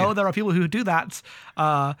 and they know there are people who do that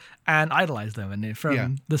and idolize them. And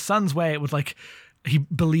from the son's way, it was like he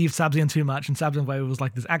believed Sabzian too much, and Sabzian's way was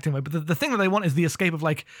like this acting way. But the thing that they want is the escape of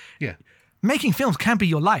like, making films can be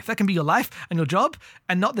your life. That can be your life and your job,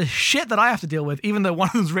 and not the shit that I have to deal with, even though one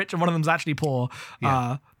of them's rich and one of them's actually poor.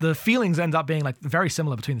 The feelings end up being like very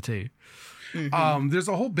similar between the two. There's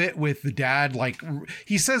a whole bit with the dad, like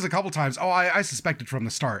he says a couple times, "Oh, I suspected from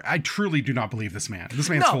the start." I truly do not believe this man. This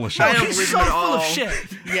man's full of shit. I don't He's believe so him at full of all.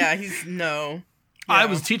 shit. Yeah, he's no. I Yeah.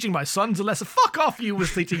 was teaching my sons a lesson. Fuck off, you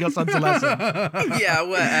was teaching your sons a lesson. Yeah,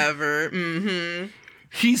 whatever. Mm-hmm.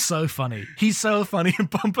 He's so funny. He's so funny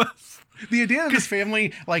and pompous. The idea that this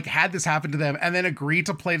family like had this happen to them and then agreed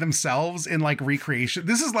to play themselves in like recreation.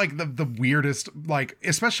 This is like the weirdest, like,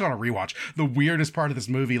 especially on a rewatch, the weirdest part of this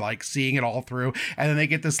movie, like seeing it all through. And then they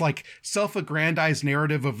get this like self-aggrandized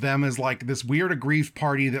narrative of them as like this weird aggrieved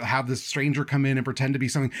party that have this stranger come in and pretend to be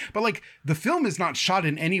something. But like the film is not shot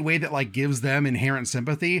in any way that like gives them inherent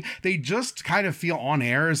sympathy. They just kind of feel on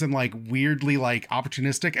airs and like weirdly like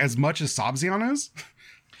opportunistic as much as Sabzian is.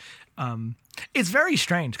 It's very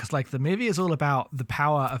strange because like the movie is all about the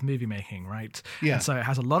power of movie making, right? Yeah. And so it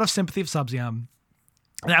has a lot of sympathy for Sabzian.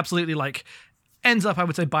 And absolutely like ends up, I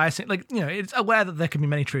would say, biasing, like, you know, it's aware that there can be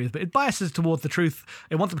many truths, but it biases towards the truth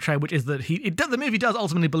it wants to portray, which is that the movie does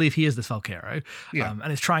ultimately believe he is this Valkyro. Yeah.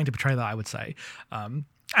 And it's trying to portray that, I would say.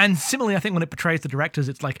 And similarly, I think when it portrays the directors,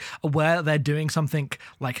 it's like aware that they're doing something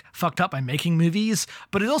like fucked up by making movies,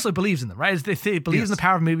 but it also believes in them, right? It believes in the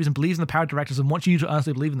power of movies and believes in the power of directors and wants you to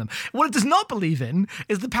honestly believe in them. What it does not believe in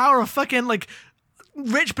is the power of fucking like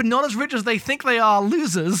rich but not as rich as they think they are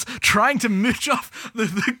losers trying to mooch off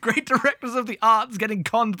the great directors of the arts getting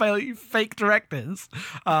conned by fake directors.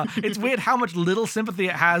 It's weird how much little sympathy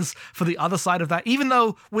it has for the other side of that, even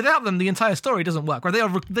though without them the entire story doesn't work, right?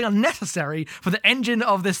 They are necessary for the engine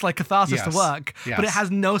of this like catharsis to work, but it has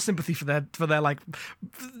no sympathy for their like,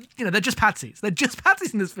 you know, they're just patsies. They're just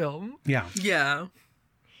patsies in this film. Yeah. Yeah.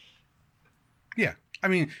 Yeah. I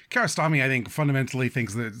mean, Kiarostami, I think, fundamentally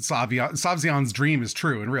thinks that Sabzian's dream is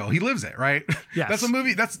true and real. He lives it, right? Yes. That's a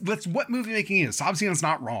movie. That's what movie making is. Sabzian's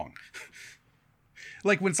not wrong.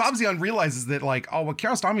 Like, when Sabzian realizes that, like, oh, what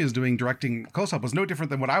Kiarostami is doing directing Close-Up was no different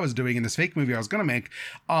than what I was doing in this fake movie I was going to make,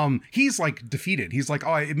 he's, like, defeated. He's like,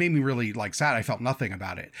 oh, it made me really, like, sad. I felt nothing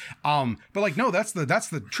about it. But, like, no, that's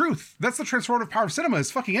the truth. That's the transformative power of cinema is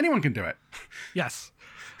fucking anyone can do it. Yes.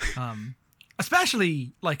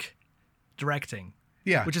 Especially, like, directing.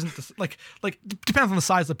 Yeah. Which isn't like depends on the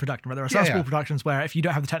size of the production, right? There are some small productions where if you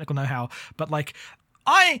don't have the technical know-how, but like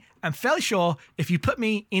I am fairly sure if you put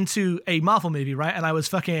me into a Marvel movie, right, and I was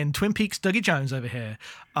fucking Twin Peaks Dougie Jones over here,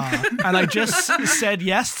 and I just said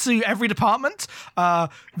yes to every department, the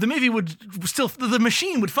movie would still, the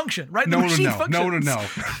machine would function, right? The machine functions. No.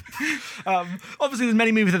 Obviously, there's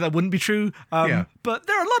many movies that wouldn't be true, but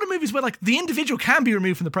there are a lot of movies where like the individual can be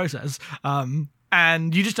removed from the process.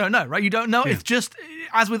 And you just don't know, right? You don't know. Yeah. It's just,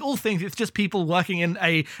 as with all things, it's just people working in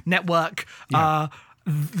a network.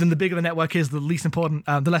 Then the bigger the network is, the less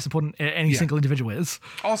important any single individual is.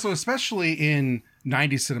 Also, especially in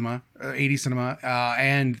 90s cinema, 80s cinema,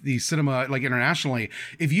 and the cinema, like internationally,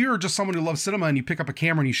 if you're just someone who loves cinema and you pick up a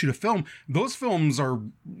camera and you shoot a film, those films are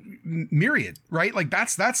myriad, right? Like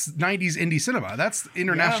that's 90s indie cinema. That's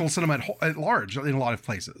international cinema at large in a lot of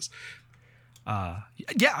places. I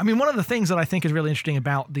mean, one of the things that I think is really interesting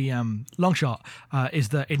about the long shot is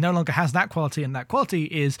that it no longer has that quality, and that quality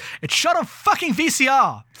is it's shot on fucking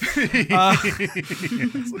VCR.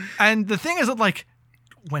 And the thing is that like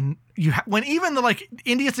when even the like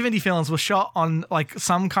indiest of indie films were shot on like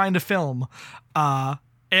some kind of film,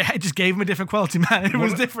 it just gave him a different quality, man. It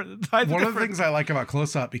was different. One of the things I like about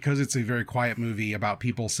Close Up, because it's a very quiet movie about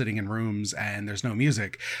people sitting in rooms and there's no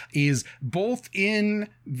music, is both in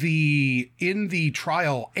the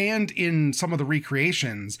trial and in some of the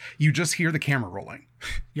recreations, you just hear the camera rolling.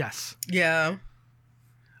 Yes. Yeah.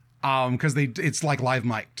 Because it's like live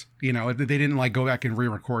mic'd, you know, they didn't like go back and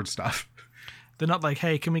re-record stuff. They're not like,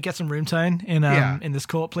 hey, can we get some room tone in this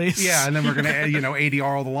court, please? Yeah, and then we're gonna ADR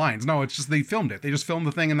all the lines. No, it's just they filmed it. They just filmed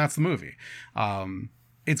the thing, and that's the movie.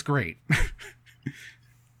 It's great.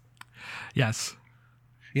 Yes.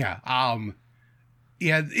 Yeah.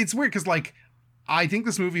 Yeah. It's weird because like I think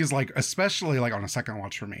this movie is like, especially like on a second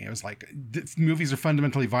watch for me, it was like movies are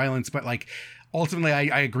fundamentally violence, but like ultimately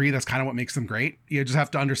I agree that's kind of what makes them great. You just have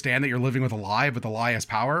to understand that you're living with a lie, but the lie has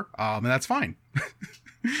power, and that's fine.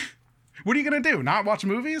 What are you going to do? Not watch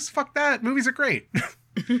movies? Fuck that. Movies are great.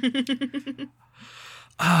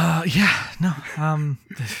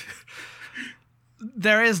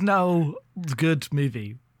 There is no good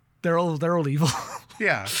movie. They're all evil.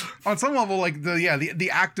 Yeah. On some level, like the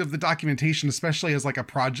act of the documentation, especially as like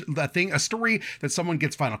a story that someone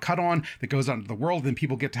gets final cut on, that goes out into the world, and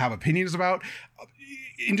people get to have opinions about,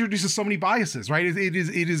 introduces so many biases, right? It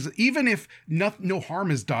is even if no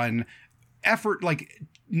harm is done, effort, like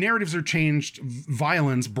narratives are changed,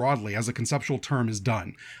 violence broadly as a conceptual term is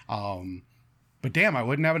done. But damn, I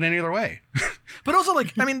wouldn't have it any other way. But also,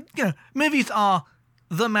 like, I mean, movies are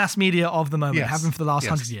the mass media of the moment, Yes. have been for the last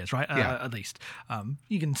Yes. 100 years, right? Yeah. At least.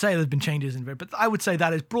 You can say there's been changes in it, but I would say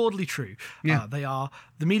that is broadly true. Yeah. They are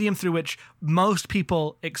the medium through which most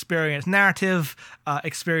people experience narrative,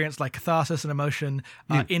 experience like catharsis and emotion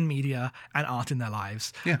in media and art in their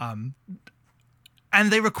lives. Yeah.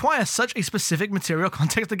 And they require such a specific material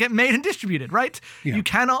context to get made and distributed, right? Yeah. You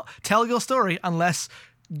cannot tell your story unless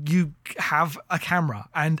you have a camera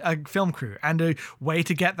and a film crew and a way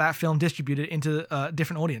to get that film distributed into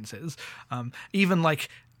different audiences. Even like,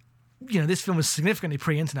 this film was significantly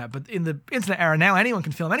pre-internet, but in the internet era now, anyone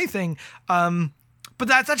can film anything. But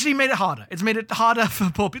that's actually made it harder. It's made it harder for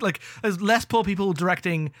poor people. Like, there's less poor people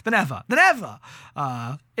directing than ever.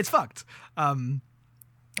 It's fucked.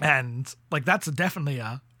 And like, that's definitely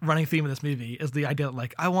a running theme of this movie, is the idea that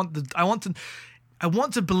like, I want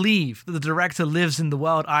to believe that the director lives in the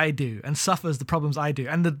world I do and suffers the problems I do.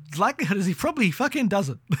 And the likelihood is he probably fucking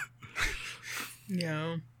doesn't.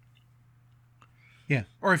 Yeah. Yeah.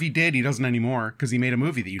 Or if he did, he doesn't anymore because he made a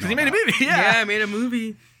movie that you know Because he made a movie, Yeah, yeah. I made a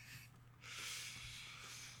movie.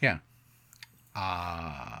 Yeah.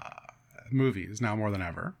 Movies now more than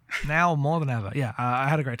ever. Now more than ever. Yeah, I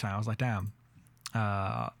had a great time. I was like, damn.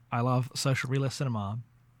 I love social realist cinema.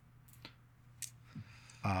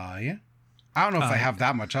 Yeah. I don't know if I have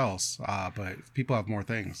that much else, but people have more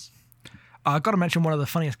things. I've got to mention one of the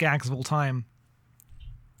funniest gags of all time,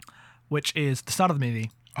 which is the start of the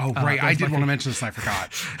movie. Oh, right. I there's did like want to mention this and I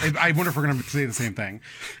forgot. I wonder if we're going to say the same thing.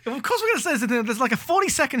 Of course we're going to say this. There's like a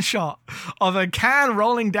 40-second shot of a can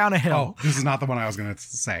rolling down a hill. Oh, this is not the one I was going to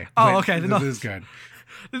say. Oh, but okay. This is good.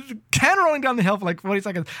 Can rolling down the hill for like 40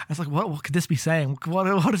 seconds. I was like, what could this be saying?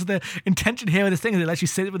 What is the intention here with this thing? Is it lets you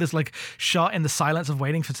sit with this like shot in the silence of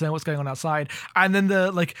waiting to know what's going on outside, and then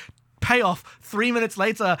the like payoff 3 minutes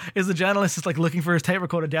later is the journalist is like looking for his tape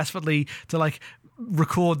recorder desperately to like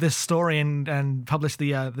record this story and publish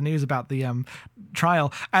the news about the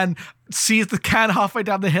trial, and sees the can halfway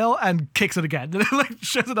down the hill and kicks it again. And it like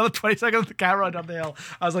shows another 20 seconds of the can right down the hill.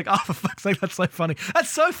 I was like, oh, for fuck's sake, that's so funny.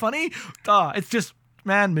 That's so funny. It's just,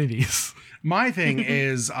 man, movies. My thing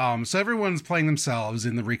is, so everyone's playing themselves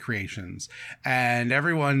in the recreations, and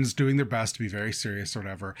everyone's doing their best to be very serious or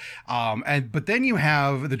whatever. But then you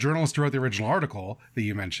have the journalist who wrote the original article that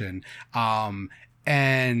you mentioned, Farazmond,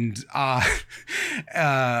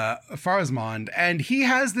 and he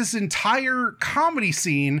has this entire comedy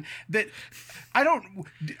scene that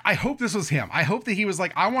I hope this was him. I hope that he was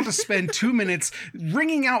like, I want to spend 2 minutes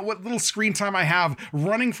wringing out what little screen time I have,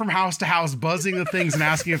 running from house to house, buzzing the things and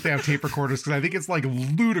asking if they have tape recorders, because I think it's like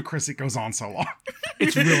ludicrous it goes on so long.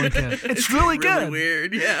 It's really good. It's really good.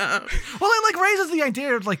 Weird, yeah. Well, it like raises the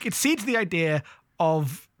idea of like, it seeds the idea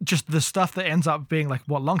of just the stuff that ends up being like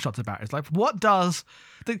what Longshot's about. Is like, what does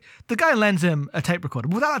the guy lends him a tape recorder.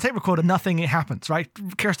 Without a tape recorder, nothing happens, right?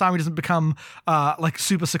 Kiarostami doesn't become like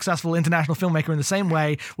super successful international filmmaker in the same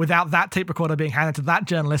way without that tape recorder being handed to that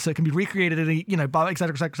journalist so it can be recreated in et cetera, et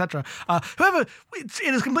cetera, et cetera.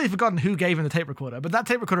 It is completely forgotten who gave him the tape recorder, but that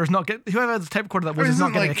tape recorder is not whoever the tape recorder that was is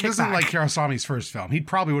not getting a kickback. This isn't like Kiarostami's first film. He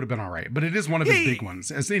probably would have been all right, but it is one of his big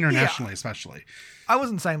ones, as internationally especially. I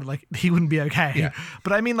wasn't saying that like he wouldn't be okay,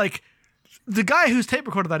 but I mean like, the guy whose tape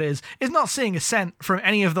recorder that is not seeing a cent from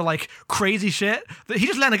any of the like crazy shit that he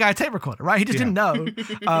just lent a guy a tape recorder, right? He just didn't know.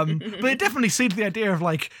 But it definitely seems the idea of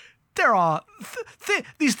like, there are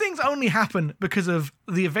these things only happen because of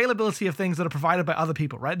the availability of things that are provided by other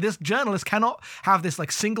people, right? This journalist cannot have this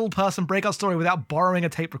like single person breakout story without borrowing a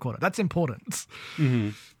tape recorder. That's important.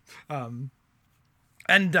 Mm-hmm.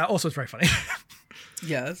 And also it's very funny.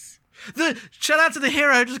 Yes. The shout out to the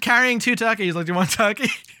hero just carrying 2 turkeys. Like, do you want turkey?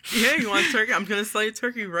 Yeah, you want turkey? I'm gonna sell you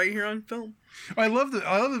turkey right here on film. I love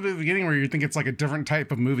the beginning where you think it's like a different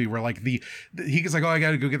type of movie where like he gets like, oh, I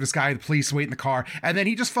gotta go get this guy, the police wait in the car, and then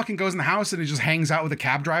he just fucking goes in the house and he just hangs out with a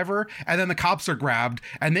cab driver, and then the cops are grabbed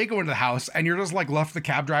and they go into the house and you're just like left the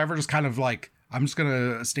cab driver just kind of like, I'm just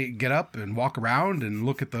gonna get up and walk around and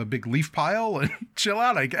look at the big leaf pile and chill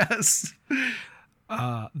out, I guess.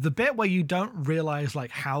 The bit where you don't realize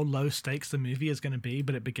like how low stakes the movie is going to be,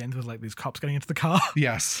 but it begins with like these cops getting into the car.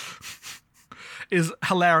 Yes. Is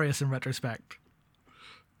hilarious in retrospect.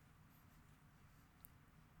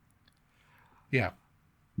 Yeah.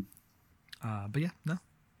 But yeah, no.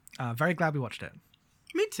 Very glad we watched it.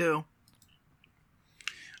 Me too.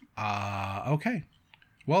 Okay.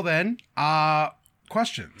 Well then,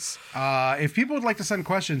 questions. If people would like to send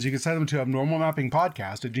questions, you can send them to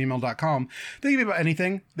abnormalmappingpodcast@gmail.com. They can be about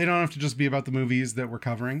anything. They don't have to just be about the movies that we're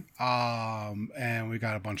covering. And we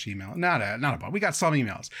got a bunch of emails. Not a bunch. We got some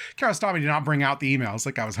emails. Kiarostami did not bring out the emails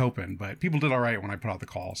like I was hoping, but people did all right when I put out the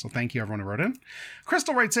call. So thank you everyone who wrote in.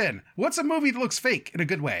 Crystal writes in, what's a movie that looks fake in a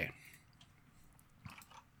good way?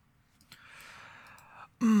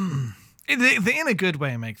 The in a good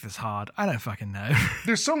way make this hard. I don't fucking know.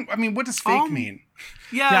 There's so, I mean, what does fake mean?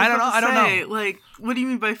 Yeah, I don't know. Like, what do you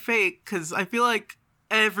mean by fake? Because I feel like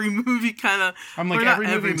every movie kind of... I'm like, every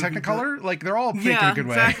movie in Technicolor? Like, they're all fake in a good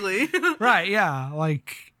way. Exactly. Right, yeah.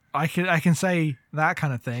 Like, I can say that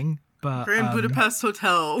kind of thing, but... Grand Budapest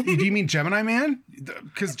Hotel. Do you mean Gemini Man?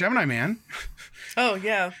 Because Gemini Man... Oh,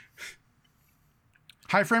 yeah.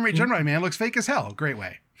 High frame rate Gemini Man looks fake as hell. Great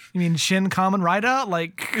way. You mean Shin Kamen Rider?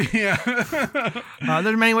 Like, yeah.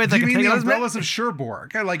 There's many ways I can take it. Do you mean the umbrellas of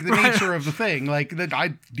Cherbourg? Like the nature of the thing. Like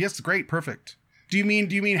yes, great, perfect. Do you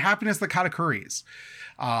mean Happiness the Katakuris?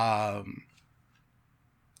 Yeah,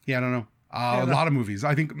 I don't know. A lot of movies.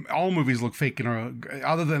 I think all movies look fake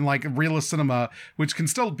other than like realist cinema, which can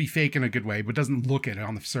still be fake in a good way, but doesn't look it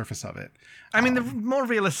on the surface of it. I mean, the more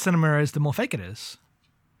realist cinema is, the more fake it is.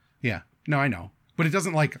 Yeah. No, I know. But it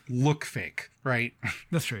doesn't like look fake, right?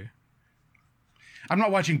 That's true. I'm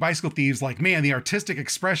not watching Bicycle Thieves like, man, the artistic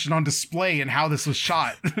expression on display and how this was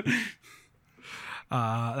shot.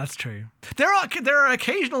 That's true. There are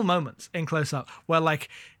occasional moments in Close Up where like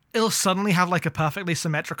it'll suddenly have like a perfectly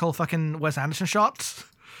symmetrical fucking Wes Anderson shot.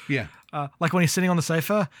 Yeah. Like when he's sitting on the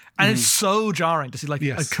sofa, and it's so jarring to see like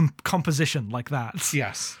yes. a composition like that.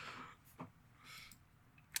 Yes.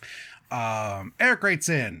 Eric writes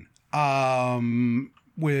in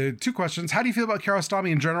with two questions. How do you feel about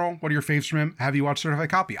Kiarostami in general? What are your faves from him? Have you watched Certified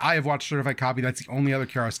Copy? I have watched Certified Copy. That's the only other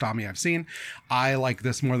Kiarostami I've seen. I like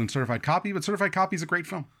this more than Certified Copy, but Certified Copy is a great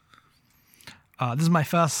film. This is my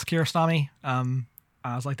first Kiarostami.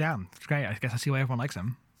 I was like, damn, it's great. I guess I see why everyone likes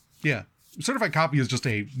him. Yeah. Certified Copy is just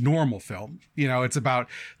a normal film. You know, it's about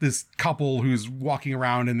this couple who's walking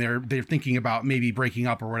around and they're thinking about maybe breaking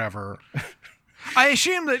up or whatever. I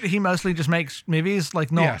assume that he mostly just makes movies,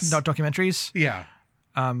 like not documentaries. Yeah.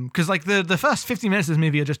 Because like the first 50 minutes of this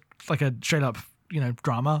movie are just like a straight up,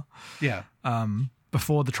 drama. Yeah.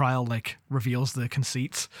 Before the trial like reveals the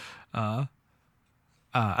conceit. And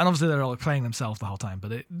obviously they're all playing themselves the whole time,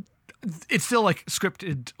 but it's still like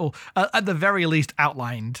scripted or at the very least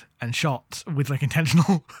outlined and shot with like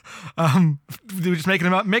intentional. They were just making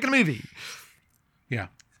a movie. Yeah.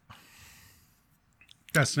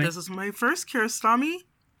 Destiny. This is my first Kiarostami,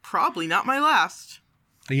 probably not my last.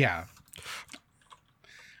 Yeah.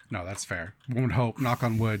 No, that's fair. One would hope, knock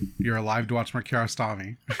on wood, you're alive to watch more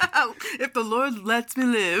Kiarostami. If the Lord lets me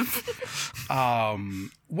live.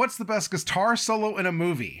 What's the best guitar solo in a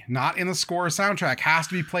movie? Not in the score or soundtrack. Has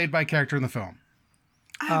to be played by a character in the film.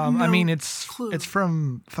 I mean, it's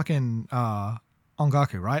from fucking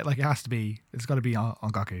Ongaku, right? Like it's got to be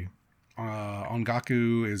Ongaku.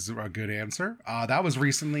 Ongaku is a good answer. That was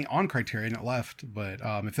recently on Criterion. It left, but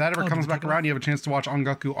if that ever comes back around, you have a chance to watch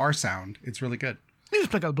Ongaku R Sound. It's really good. You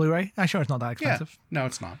just pick up Blu-ray. I'm sure it's not that expensive. Yeah. No,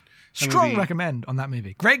 it's not. Strong recommend on that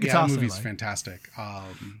movie. Great guitar solo. Yeah, the movie's fantastic.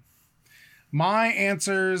 My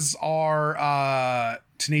answers are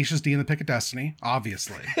Tenacious D and the Pick of Destiny,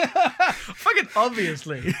 obviously. Fucking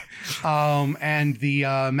obviously. And the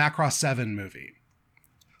Macross 7 movie.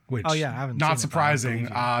 Which, I haven't not seen surprising.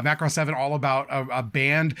 Macross 7, all about a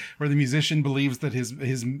band where the musician believes that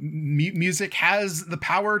his music has the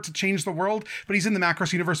power to change the world, but he's in the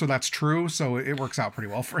Macross universe, so that's true. So it works out pretty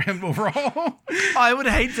well for him overall. I would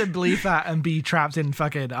hate to believe that and be trapped in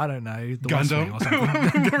fucking, I don't know, the Gundam, or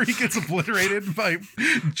something. Where he gets obliterated by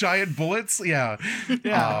giant bullets. Yeah.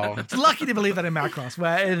 It's lucky to believe that in Macross,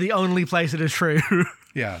 where the only place it is true.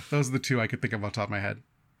 Yeah, those are the two I could think of off the top of my head.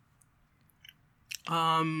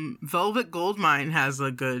 Velvet Goldmine has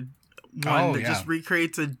a good one that just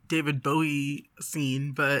recreates a David Bowie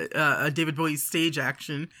scene, but a David Bowie stage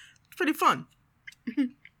action. It's pretty fun.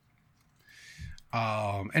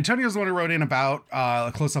 Antonio's the one who wrote in about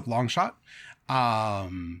a close-up long shot.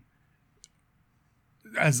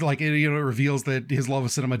 As like it reveals that his love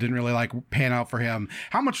of cinema didn't really like pan out for him.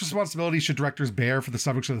 How much responsibility should directors bear for the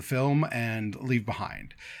subjects of the film and leave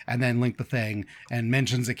behind? And then link the thing and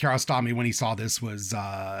mentions that Kiarostami, when he saw this, was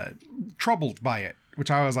troubled by it.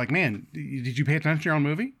 Which I was like, man, did you pay attention to your own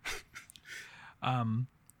movie?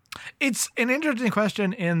 It's an interesting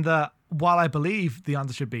question in that while I believe the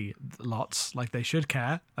answer should be lots, like they should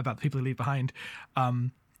care about the people who leave behind,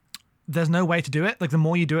 there's no way to do it. Like the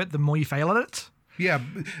more you do it, the more you fail at it. Yeah,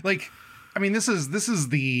 like, I mean, this is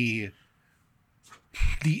the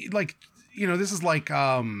this is like what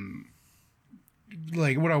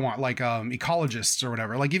I want, like ecologists or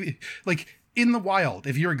whatever. Like in the wild,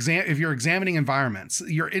 if you're examining environments,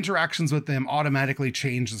 your interactions with them automatically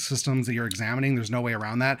change the systems that you're examining. There's no way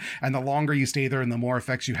around that. And the longer you stay there and the more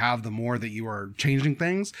effects you have, the more that you are changing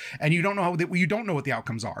things. And you don't know what the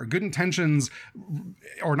outcomes are. Good intentions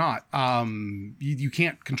or not, you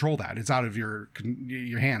can't control that. It's out of your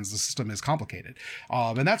hands. The system is complicated.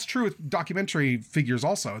 And that's true with documentary figures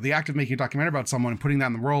also. The act of making a documentary about someone and putting that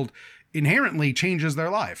in the world inherently changes their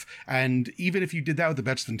life. And even if you did that with the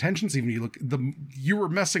best of intentions, even if you were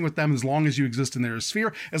messing with them as long as you exist in their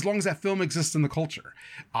sphere, as long as that film exists in the culture.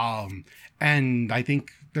 And I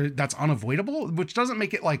think that's unavoidable, which doesn't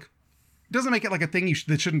make it like a thing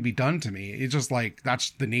that shouldn't be done to me. It's just like,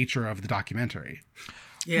 that's the nature of the documentary.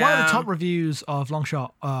 Yeah. One of the top reviews of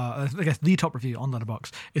Longshot, I guess the top review on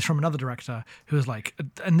Letterboxd, is from another director who is like,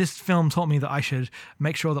 and this film taught me that I should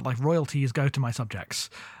make sure that like royalties go to my subjects.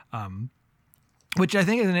 Which I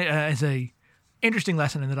think is a interesting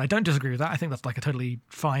lesson in that I don't disagree with that. I think that's like a totally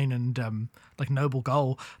fine and like noble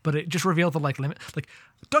goal, but it just revealed the like limit. Like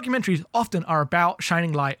documentaries often are about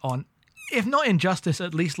shining light on, if not injustice,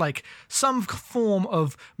 at least like some form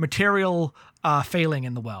of material failing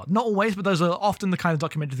in the world. Not always, but those are often the kind of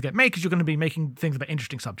documentaries that get made because you're going to be making things about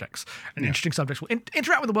interesting subjects, and interesting subjects will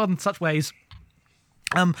interact with the world in such ways.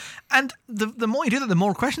 And the more you do that, the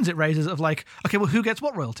more questions it raises of like, okay, well, who gets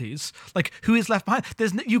what royalties? Like, who is left behind?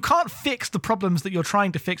 You can't fix the problems that you're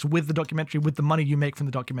trying to fix with the documentary, with the money you make from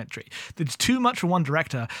the documentary. It's too much for one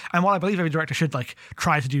director. And while I believe every director should like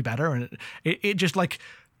try to do better, and it just like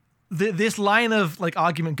this line of like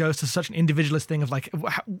argument goes to such an individualist thing of like,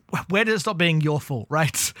 where does it stop being your fault,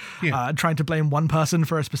 right? Yeah. Trying to blame one person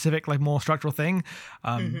for a specific like more structural thing,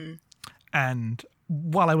 and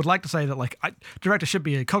while I would like to say that like directors should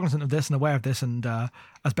be cognizant of this and aware of this and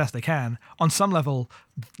as best they can, on some level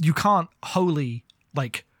you can't wholly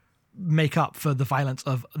like make up for the violence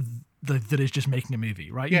of that is just making a movie,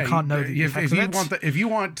 right? Yeah, you can't know the effects of it. If you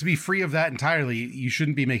want to be free of that entirely, you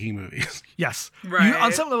shouldn't be making movies. Yes, right.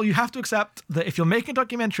 On some level, you have to accept that if you're making a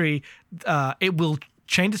documentary, it will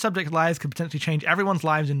change the subject's lives, could potentially change everyone's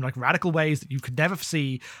lives in like radical ways that you could never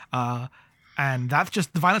foresee. And that's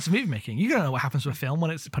just the violence of movie making. You don't know what happens to a film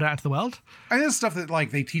when it's put out into the world. And this stuff that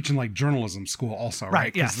like they teach in like journalism school also,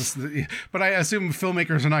 right? Yes. But I assume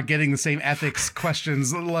filmmakers are not getting the same ethics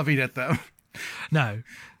questions levied at them. No.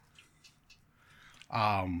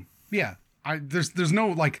 Yeah. There's no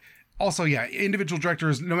like. Also, yeah, individual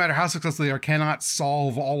directors, no matter how successful they are, cannot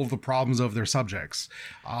solve all of the problems of their subjects.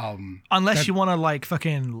 Unless you want to like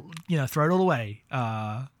fucking throw it all away.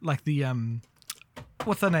 Like the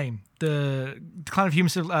what's the name? The Decline of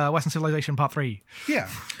Human Western Civilization Part 3. Yeah,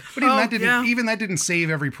 but even that didn't save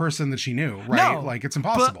every person that she knew, right? No, like it's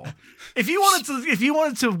impossible. If you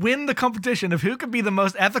wanted to win the competition of who could be the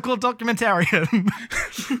most ethical documentarian,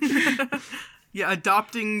 yeah,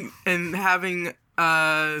 adopting and having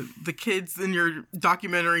the kids in your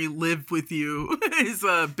documentary live with you is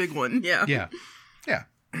a big one. Yeah.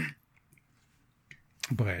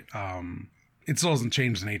 But it still doesn't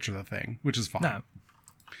change the nature of the thing, which is fine. No.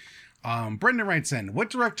 Brendan writes in, what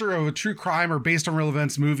director of a true crime or based on real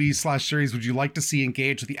events movie/series would you like to see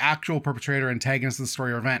engage with the actual perpetrator or antagonist of the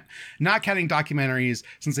story or event? Not counting documentaries,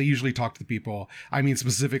 since they usually talk to the people. I mean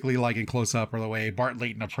specifically like in Close Up or the way Bart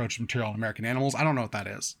Layton approached material on American Animals. I don't know what that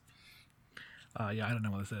is. Yeah, I don't know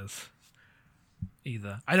what this is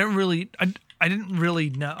either. I didn't really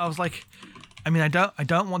know. I was like, I mean, I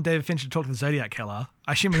don't want David Fincher to talk to the Zodiac Killer.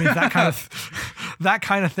 I assume it means that kind of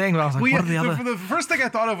thing. But I was like, what are the other? The first thing I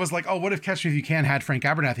thought of was like, oh, what if Catch Me If You Can had Frank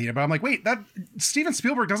Abernathy in it? But I'm like, wait, that Steven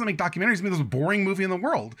Spielberg doesn't make documentaries. He's the most boring movie in the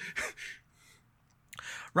world.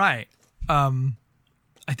 Right. I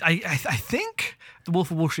think the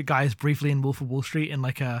Wolf of Wall Street guy is briefly in Wolf of Wall Street in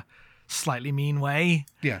like a slightly mean way.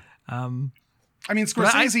 Yeah. I mean,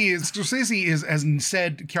 Scorsese has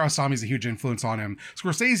said Kiarostami's a huge influence on him.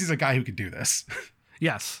 Scorsese's a guy who could do this.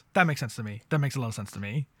 Yes, that makes sense to me. That makes a lot of sense to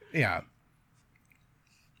me. Yeah.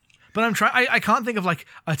 But I can't think of like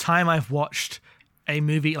a time I've watched a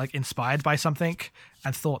movie like inspired by something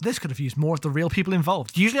and thought this could have used more of the real people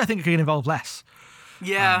involved. Usually I think it can involve less.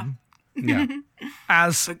 Yeah. Yeah.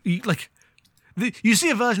 As like you see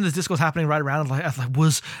a version of this discourse happening right around like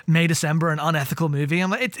was May December an unethical movie? I'm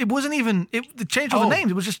like it wasn't even it changed all the names.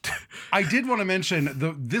 It was just I did want to mention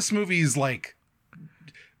this movie's like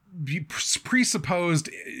presupposed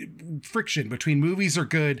friction between movies are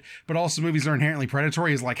good, but also movies are inherently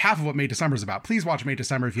predatory is like half of what May December is about. Please watch May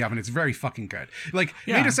December if you haven't. It's very fucking good. Like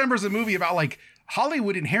May December is a movie about like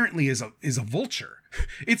Hollywood inherently is a vulture.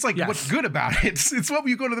 It's like what's good about it. It's what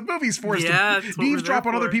you go to the movies for is to eavesdrop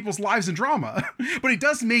on other people's lives and drama. But it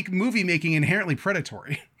does make movie making inherently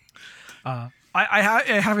predatory.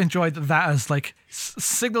 I have enjoyed that as like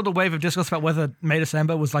signaled a wave of discourse about whether May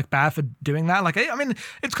December was like bad for doing that. Like, I mean,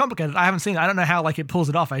 it's complicated. I haven't seen it. I don't know how like it pulls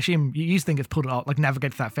it off. I assume you think it's pulled it off, like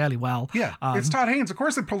navigates that fairly well. Yeah, it's Todd Haynes. Of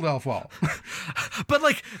course it pulled it off well. But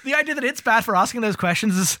like the idea that it's bad for asking those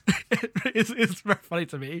questions is very funny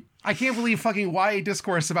to me. I can't believe fucking YA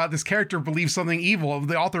discourse about this character believes something evil.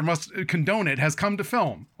 The author must condone it. Has come to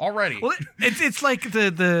film already. Well, it's like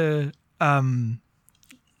the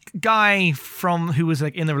guy from who was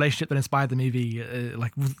like in the relationship that inspired the movie,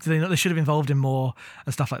 like they should have involved him more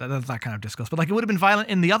and stuff like that. That kind of discourse. But like it would have been violent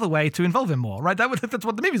in the other way to involve him more, right? That's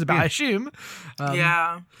what the movie's about, I assume.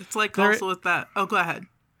 It's like also with that. Oh, go ahead.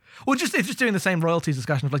 Well, it's just doing the same royalties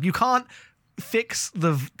discussion of like you can't fix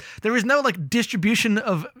there is no like distribution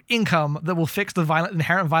of income that will fix the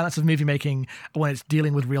inherent violence of movie making when it's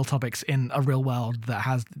dealing with real topics in a real world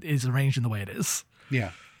that is arranged in the way it is.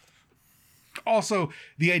 Yeah. Also,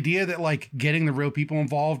 the idea that like getting the real people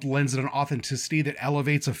involved lends it an authenticity that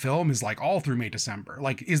elevates a film is like all through May December.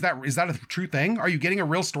 Like, is that a true thing? Are you getting a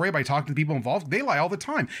real story by talking to the people involved? They lie all the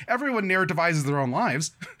time. Everyone narrativizes their own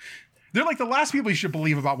lives. They're like the last people you should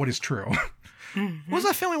believe about what is true. What was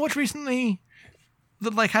that film we watched recently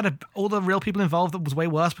that like had all the real people involved that was way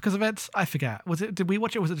worse because of it? I forget. Did we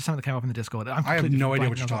watch it or was it just something that came up in the Discord? I have no idea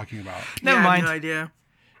what you're talking about. Never mind. No idea.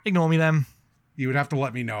 Ignore me then. You would have to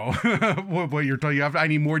let me know what you're talking. I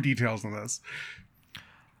need more details on this.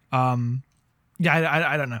 Yeah,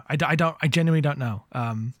 I don't know. I genuinely don't know.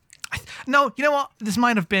 No, you know what? This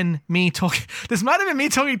might have been me talking. This might have been me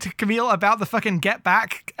talking to Camille about the fucking Get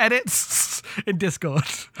Back edits in Discord.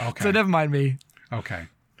 Okay. So never mind me. Okay.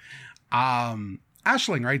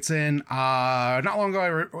 Ashling writes in, not long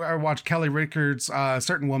ago I watched Kelly Rickard's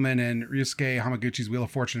Certain Woman and Ryusuke Hamaguchi's Wheel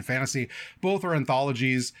of Fortune Fantasy. Both are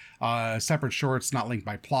anthologies, separate shorts, not linked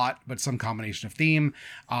by plot, but some combination of theme.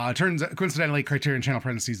 Coincidentally, Criterion Channel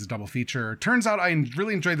Parentheses is a double feature. Turns out I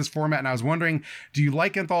really enjoyed this format, and I was wondering, do you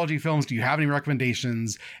like anthology films? Do you have any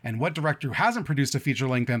recommendations? And what director who hasn't produced a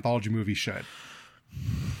feature-length anthology movie should?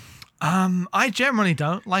 I generally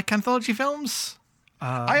don't like anthology films.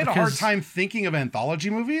 I had a hard time thinking of anthology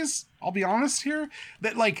movies. I'll be honest here,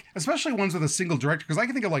 that like, especially ones with a single director, because I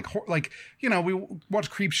can think of like, you know, we watch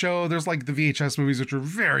Creepshow. There's like the VHS movies, which are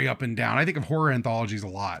very up and down. I think of horror anthologies a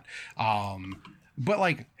lot. But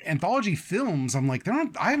like anthology films, I'm like,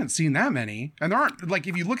 I haven't seen that many. And there aren't, like,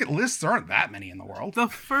 if you look at lists, there aren't that many in the world. The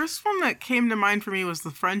first one that came to mind for me was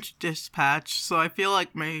The French Dispatch. So I feel like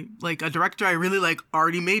a director I really like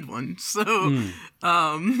already made one. So,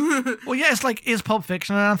 well, yeah, it's like, is Pulp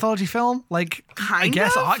Fiction an anthology film? Like, kind I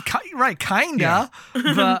guess, right, kinda.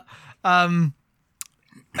 Yeah.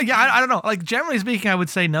 But, yeah, I don't know. Like, generally speaking, I would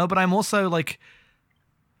say no, but I'm also like,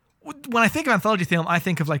 when I think of anthology film, I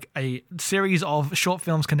think of like a series of short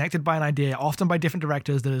films connected by an idea, often by different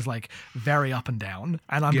directors, that is like very up and down.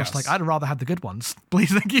 And I'm just like, I'd rather have the good ones.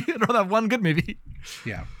 Please, thank you. I'd rather have one good movie.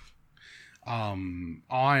 Yeah. On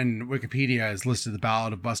Wikipedia is listed The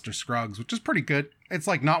Ballad of Buster Scruggs, which is pretty good. It's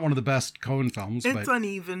like not one of the best Coen films. It's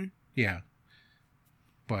uneven. Yeah.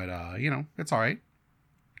 But, you know, it's all right.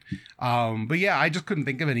 But yeah, I just couldn't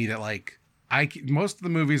think of any that like, most of the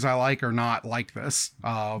movies I like are not like this.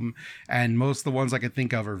 And most of the ones I could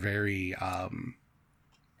think of are very,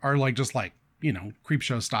 are like, just like, you know,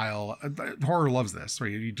 Creepshow style. Horror loves this, where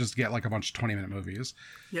you just get like a bunch of 20-minute movies.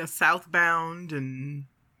 Yeah, Southbound, and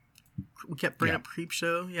we kept bringing up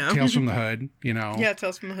Creepshow. Yeah. Tales from the Hood, you know. Yeah,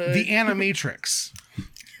 Tales from the Hood. The Animatrix.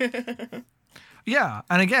 Yeah,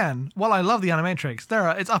 and again, while I love the Animatrix,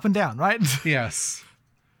 it's up and down, right? Yes.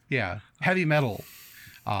 Yeah. Heavy metal.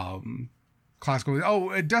 Classical.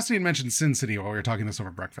 Oh, Destiny mentioned Sin City while we were talking this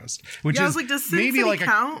over breakfast, which is like, does Sin maybe City like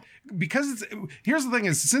count? Because here's the thing: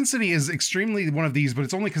 is Sin City is extremely one of these, but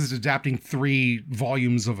it's only because it's adapting 3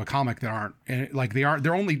 volumes of a comic that aren't like they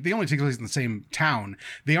only take place in the same town.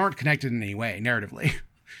 They aren't connected in any way narratively,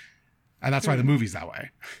 and that's why the movie's that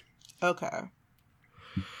way. Okay.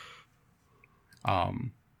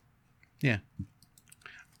 Yeah.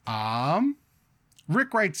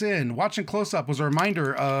 Rick writes in, watching Close Up was a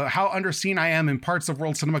reminder how underseen I am in parts of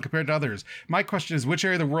world cinema compared to others. My question is, which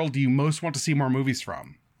area of the world do you most want to see more movies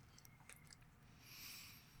from?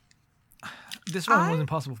 This one was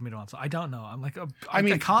impossible for me to answer. I don't know. I'm like, I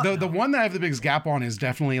mean, I can't the one that I have the biggest gap on is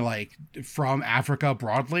definitely like from Africa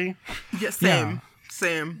broadly. Yeah, same.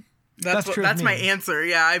 That's true. That's my answer.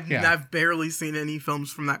 Yeah, I've barely seen any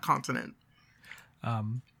films from that continent.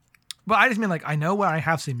 But I just mean, like, I know where I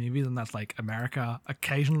have seen movies, and that's like America,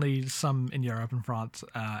 occasionally some in Europe and France,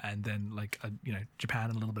 and then like Japan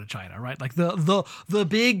and a little bit of China, right? Like the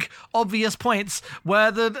big obvious points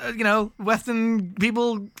where the Western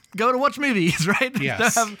people go to watch movies, right?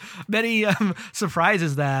 Yes. Don't have many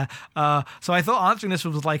surprises there. So I thought answering this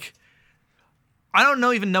was like, I don't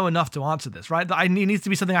even know enough to answer this, right? It needs to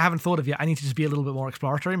be something I haven't thought of yet. I need to just be a little bit more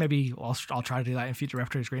exploratory. Maybe I'll try to do that in future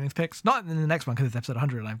Repertory Screenings picks. Not in the next one because it's episode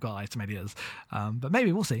 100 and I've got like some ideas. But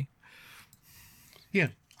maybe we'll see. Yeah.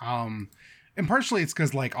 And partially it's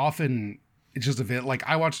because like often it's just a bit like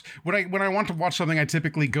I watch when I want to watch something, I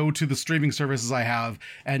typically go to the streaming services I have,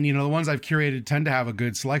 and the ones I've curated tend to have a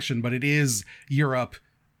good selection, but it is Europe,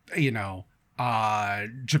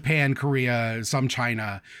 Japan, Korea, some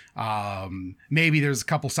China, maybe there's a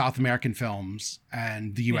couple South American films,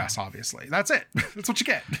 and the US, obviously. That's it. That's what you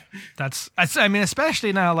get. I mean,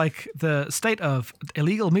 especially now, like the state of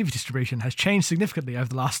illegal movie distribution has changed significantly over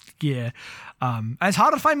the last year. And it's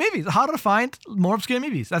harder to find movies, harder to find more obscure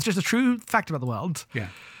movies. That's just a true fact about the world. Yeah.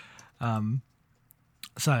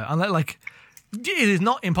 So, like, it is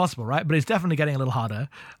not impossible, right? But it's definitely getting a little harder,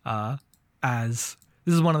 as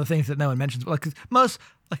this is one of the things that no one mentions. But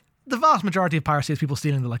like the vast majority of piracy is people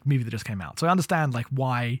stealing the like movie that just came out. So I understand like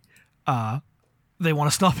why they want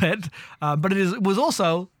to stop it. But it was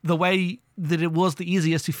also the way that it was the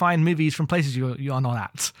easiest to find movies from places you are not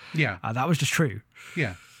at. Yeah. That was just true.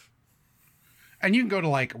 Yeah. And you can go to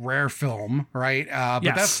like Rare Film, right? But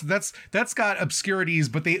yes. that's got obscurities,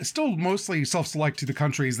 but they still mostly self-select to the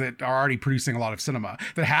countries that are already producing a lot of cinema,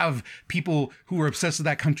 that have people who are obsessed with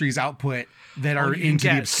that country's output that are into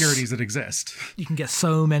the obscurities that exist. You can get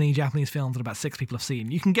so many Japanese films that about 6 people have seen.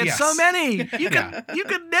 You can get so many. You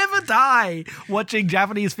can never die watching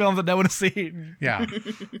Japanese films that no one has seen. Yeah.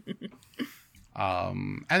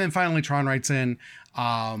 And then finally, Tron writes in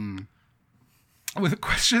with a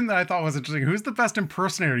question that I thought was interesting. Who's the best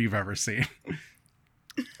impersonator you've ever seen?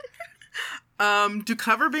 Do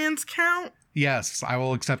cover bands count? Yes, I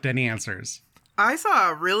will accept any answers. I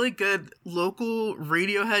saw a really good local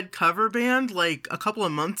Radiohead cover band like a couple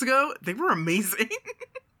of months ago. They were amazing.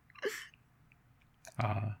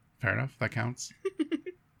 Fair enough. That counts.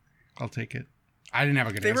 I'll take it. I didn't have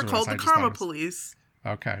a good They answer. were called the Karma Police.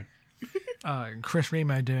 Okay. Chris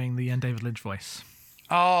Remo doing the David Lynch voice.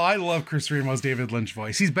 Oh, I love Chris Remo's David Lynch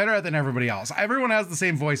voice. He's better than everybody else. Everyone has the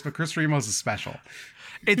same voice, but Chris Remo's is special.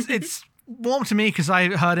 It's warm to me because I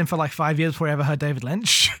heard him for like 5 years before I ever heard David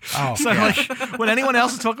Lynch. Oh, so yeah. like when anyone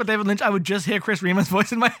else would talk about David Lynch, I would just hear Chris Remo's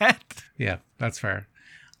voice in my head. Yeah, that's fair.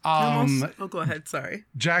 Go ahead. Sorry.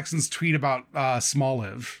 Jackson's tweet about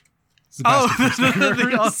Smoliv. The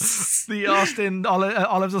Austin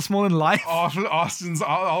olives are small in life. Austin's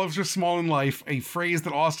olives are small in life, a phrase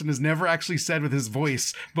that Austin has never actually said with his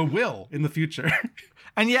voice, but will in the future.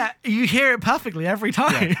 And yet you hear it perfectly every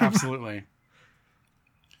time. Yeah, absolutely.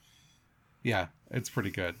 Yeah, it's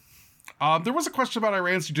pretty good. There was a question about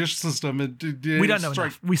Iran's judicial system. We don't know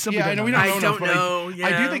enough. We simply don't know. We don't know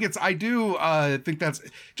enough. I do think that's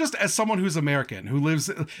just as someone who's American who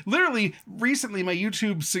lives literally recently. My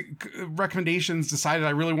YouTube recommendations decided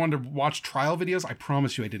I really wanted to watch trial videos. I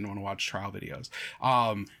promise you, I didn't want to watch trial videos.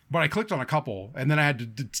 But I clicked on a couple, and then I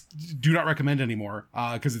had to do not recommend anymore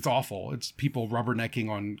because it's awful. It's people rubbernecking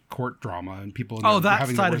on court drama and people. That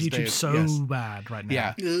side of YouTube's so bad right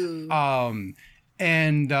now. Yeah.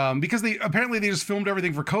 And because they just filmed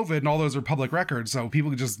everything for COVID, and all those are public records, so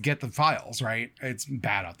people can just get the files, right? It's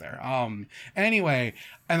bad out there. Anyway,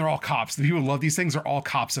 and they're all cops. The people who love these things are all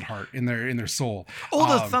cops at heart in their soul. All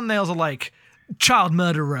the thumbnails are like, child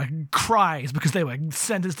murderer cries because they were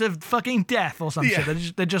sentenced to fucking death or some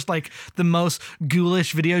shit. They're just like the most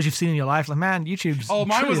ghoulish videos you've seen in your life. Like, man, YouTube's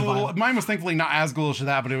mine was thankfully not as ghoulish as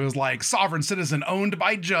that, but it was like sovereign citizen owned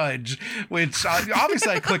by judge, which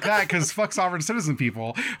obviously I clicked that because fuck sovereign citizen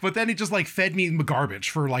people. But then it just like fed me garbage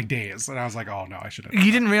for like days, and I was like, oh no, I should have.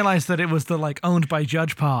 You didn't realize that it was the like owned by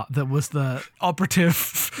judge part that was the operative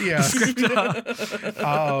descriptor.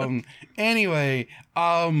 Anyway,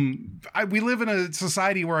 we live in a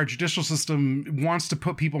society where our judicial system wants to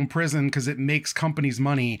put people in prison because it makes companies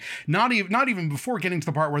money. Not even before getting to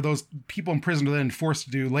the part where those people in prison are then forced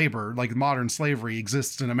to do labor, like modern slavery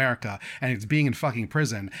exists in America, and it's being in fucking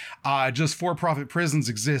prison. Just for-profit prisons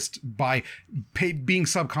exist by being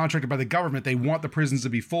subcontracted by the government. They want the prisons to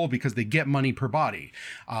be full because they get money per body.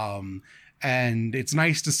 And it's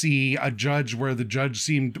nice to see a judge where the judge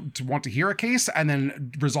seemed to want to hear a case and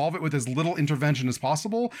then resolve it with as little intervention as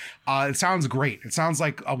possible. It sounds great. It sounds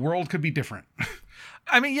like a world could be different.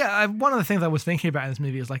 I mean, yeah, one of the things I was thinking about in this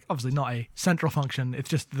movie is like obviously not a central function. It's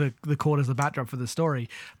just the court as the backdrop for the story.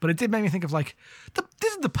 But it did make me think of like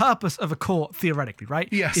this is the purpose of a court theoretically, right?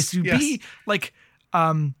 Yes. Is to be like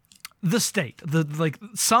the state, like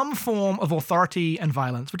some form of authority and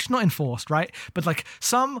violence, which is not enforced, right? But like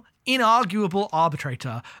some inarguable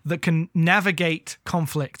arbitrator that can navigate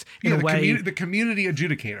conflict in a way. The community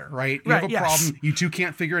adjudicator, right? You have a problem, you two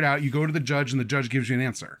can't figure it out. You go to the judge, and the judge gives you an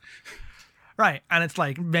answer. Right, and it's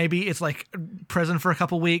like maybe it's like prison for a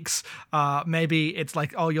couple weeks. Maybe it's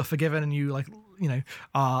like, oh, you're forgiven, and you like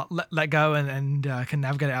let go and can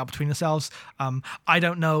navigate it out between yourselves. I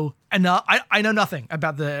don't know, and I know nothing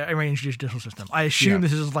about the Iranian judicial system. I assume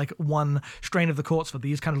this is like one strain of the courts for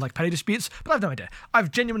these kind of like petty disputes, but I've no idea.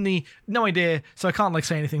 I've genuinely no idea, so I can't like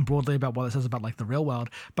say anything broadly about what it says about like the real world.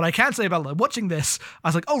 But I can say about like, watching this, I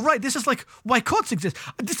was like, oh right, this is like why courts exist.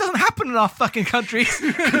 This doesn't happen in our fucking countries.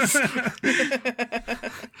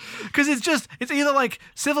 Because it's either like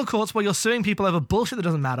civil courts where you're suing people over bullshit that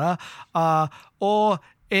doesn't matter, or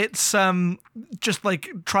it's just like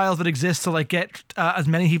trials that exist to like get as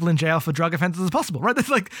many people in jail for drug offenses as possible, right? It's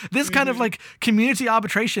like this kind of like community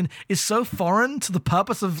arbitration is so foreign to the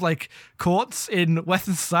purpose of like courts in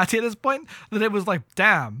Western society at this point that it was like,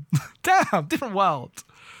 damn, different world.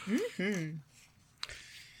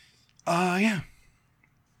 Yeah.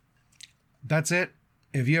 That's it.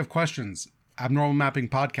 If you have questions,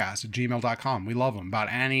 abnormalmappingpodcast@gmail.com. We love them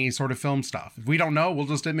about any sort of film stuff. If we don't know, we'll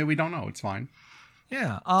just admit we don't know. It's fine.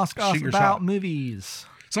 Yeah, ask us about movies.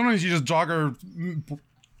 Sometimes you just jog our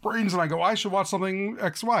brains and I go, I should watch something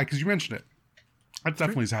XY because you mentioned it. That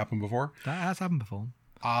definitely has happened before. That has happened before.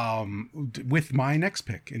 With my next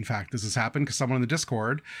pick, in fact, this has happened because someone in the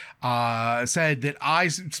Discord said that I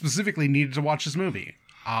specifically needed to watch this movie.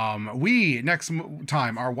 We next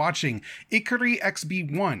time are watching Ikari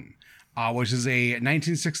XB1, which is a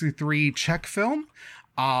 1963 Czech film.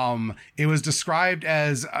 It was described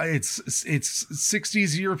as it's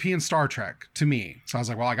 60s European Star Trek to me. So I was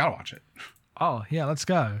like, well, I gotta watch it. Oh yeah, let's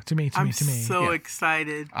go. To me. I'm so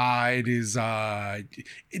excited. It is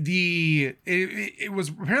it was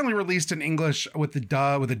apparently released in English with a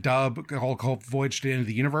dub called Voyage to the End of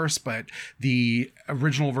the Universe, but the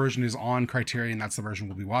original version is on Criterion. That's the version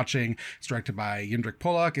we'll be watching. It's directed by Jindřich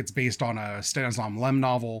Polak. It's based on a Stanislav Lem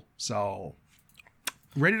novel. So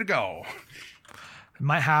ready to go.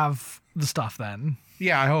 Might have the stuff then.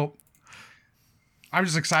 Yeah, I hope. I'm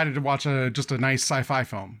just excited to watch just a nice sci-fi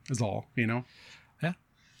film is all, Yeah.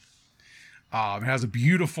 It has a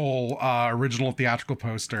beautiful original theatrical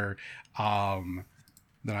poster that I'm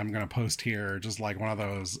going to post here. Just like one of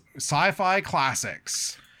those sci-fi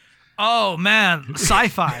classics. Oh man,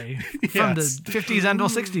 sci-fi from the 50s and or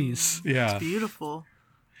 60s. Yeah. It's beautiful.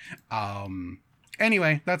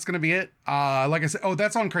 Anyway, that's going to be it. Like I said,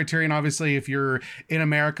 that's on Criterion. Obviously, if you're in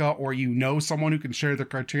America or you know someone who can share the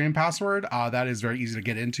Criterion password, that is very easy to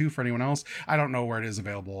get into for anyone else. I don't know where it is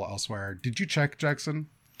available elsewhere. Did you check, Jackson?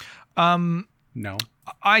 No.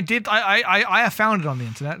 I did. I have found it on the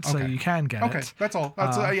internet, so you can get it. Okay, that's all.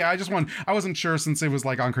 That's I wasn't sure since it was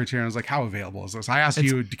like on Criterion. I was like, how available is this? I asked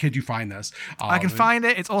you, could you find this? I can find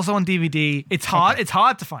it. It's also on DVD. It's hard. Okay. It's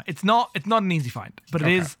hard to find. It's not an easy find, but it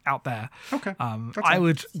is out there. Okay.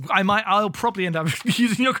 I'll probably end up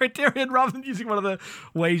using your Criterion rather than using one of the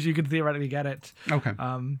ways you could theoretically get it. Okay.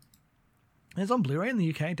 It's on Blu-ray in the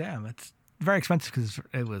UK. Damn, it's very expensive because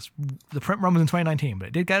it was the print run was in 2019, but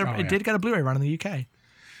it did get a Blu-ray run in the UK.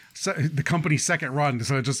 So the company's second run,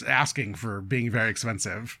 so just asking for being very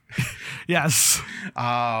expensive. Yes.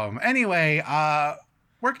 Anyway,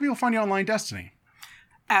 where can people find you online, Destiny?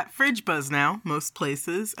 At Fridge Buzz now, most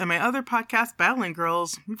places, and my other podcast, Battling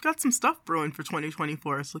Girls. We've got some stuff brewing for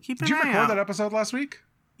 2024, so keep an eye out. Did you record that episode last week?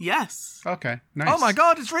 Yes. Okay, nice. Oh my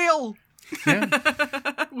God, it's real!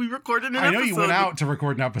 Yeah. We recorded an episode. I know you went out to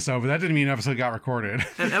record an episode, but that didn't mean an episode got recorded.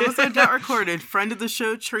 An episode got recorded. Friend of the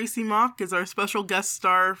show, Tracy Mock, is our special guest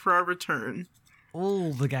star for our return.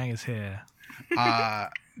 All the gang is here.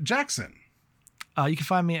 Jackson. You can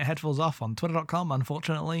find me at Headfuls Off on twitter.com,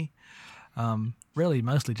 unfortunately. Really,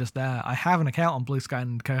 mostly just there. I have an account on Blue Sky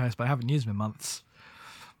and co-host, but I haven't used them in months.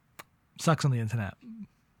 Sucks on the internet.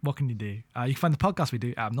 What can you do? You can find the podcast we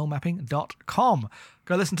do at abnormalmapping.com.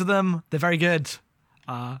 Go listen to them. They're very good.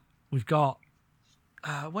 We've got...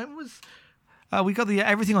 we got the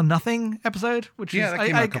Everything or Nothing episode, which that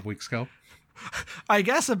came out a couple weeks ago. I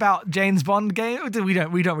guess about James Bond game. We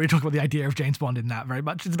don't really talk about the idea of James Bond in that very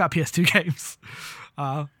much. It's about PS2 games.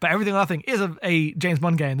 But Everything or Nothing is a James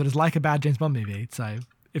Bond game that is like a bad James Bond movie. So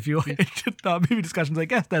if you're interested in movie discussions, I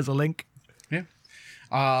guess there's a link. Yeah.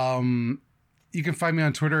 You can find me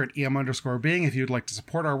on Twitter at em_being. If you'd like to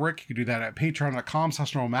support our work, you can do that at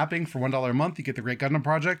patreon.com/normalmapping. For $1 a month, you get the Great Gundam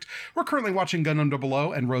Project. We're currently watching Gundam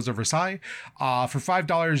 00 and Rose of Versailles. For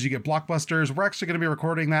 $5, you get Blockbusters. We're actually going to be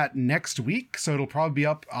recording that next week, so it'll probably be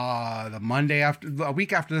up the Monday after, a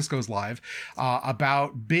week after this goes live,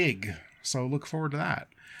 about Big. So look forward to that.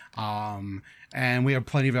 And we have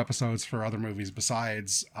plenty of episodes for other movies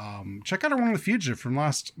besides. Check out our one with Fugitive from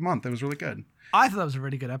last month. It was really good. I thought that was a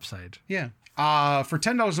really good episode. Yeah. For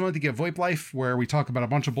 $10 a month, you get VoIP Life, where we talk about a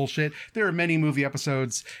bunch of bullshit. There are many movie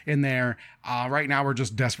episodes in there. Right now, we're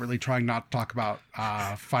just desperately trying not to talk about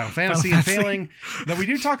Final Fantasy and failing. Though we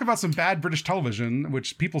do talk about some bad British television,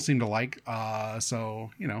 which people seem to like.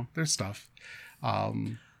 So, there's stuff.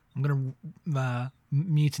 I'm going to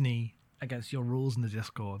mutiny against your rules in the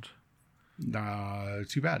Discord.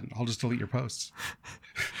 Too bad. I'll just delete your posts.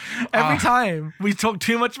 Every time we talk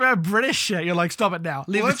too much about British shit, you're like, stop it now.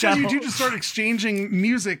 Leave the channel. That's why you just start exchanging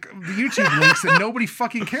music, YouTube links that nobody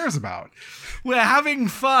fucking cares about. We're having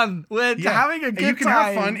fun. We're having a good time. You can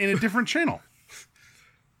have fun in a different channel.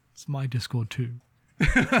 It's my Discord too.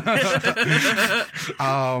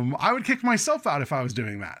 I would kick myself out if I was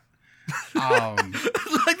doing that.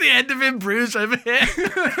 Like the end of him, Bruce, over here.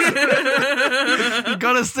 You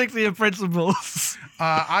gotta stick to your principles.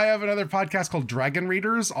 I have another podcast called Dragon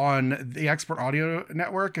Readers on the Export Audio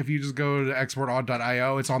Network. If you just go to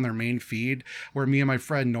exportaud.io, it's on their main feed, where me and my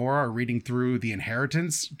friend Nora are reading through the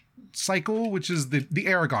Inheritance cycle, which is the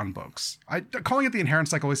Aragon books. Calling it the Inheritance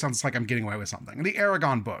cycle always sounds like I'm getting away with something. The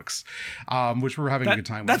Aragon books, which we're having a good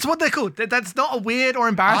time with. That's what they're called. That's not a weird or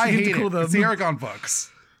embarrassing thing to call them. It's the Aragon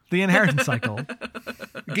books. The Inheritance cycle.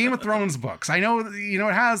 Game of Thrones books. I know,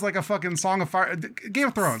 it has like a fucking Song of Fire. Game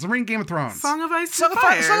of Thrones. I'm reading Game of Thrones. Song of Ice and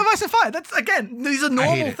Fire. Song of Ice and Fire. That's, again, these are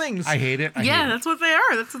normal things. I hate it. That's what they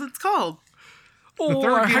are. That's what it's called. The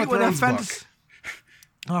third Game of Thrones book.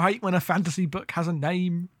 I hate when a fantasy book has a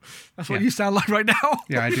name. That's what you sound like right now.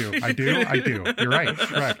 Yeah, I do. You're right.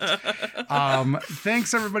 Correct.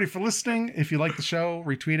 Thanks everybody for listening. If you like the show,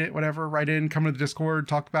 retweet it, whatever, write in, come to the Discord,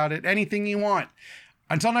 talk about it, anything you want.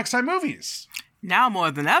 Until next time, movies. Now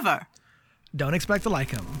more than ever. Don't expect to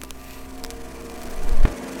like them.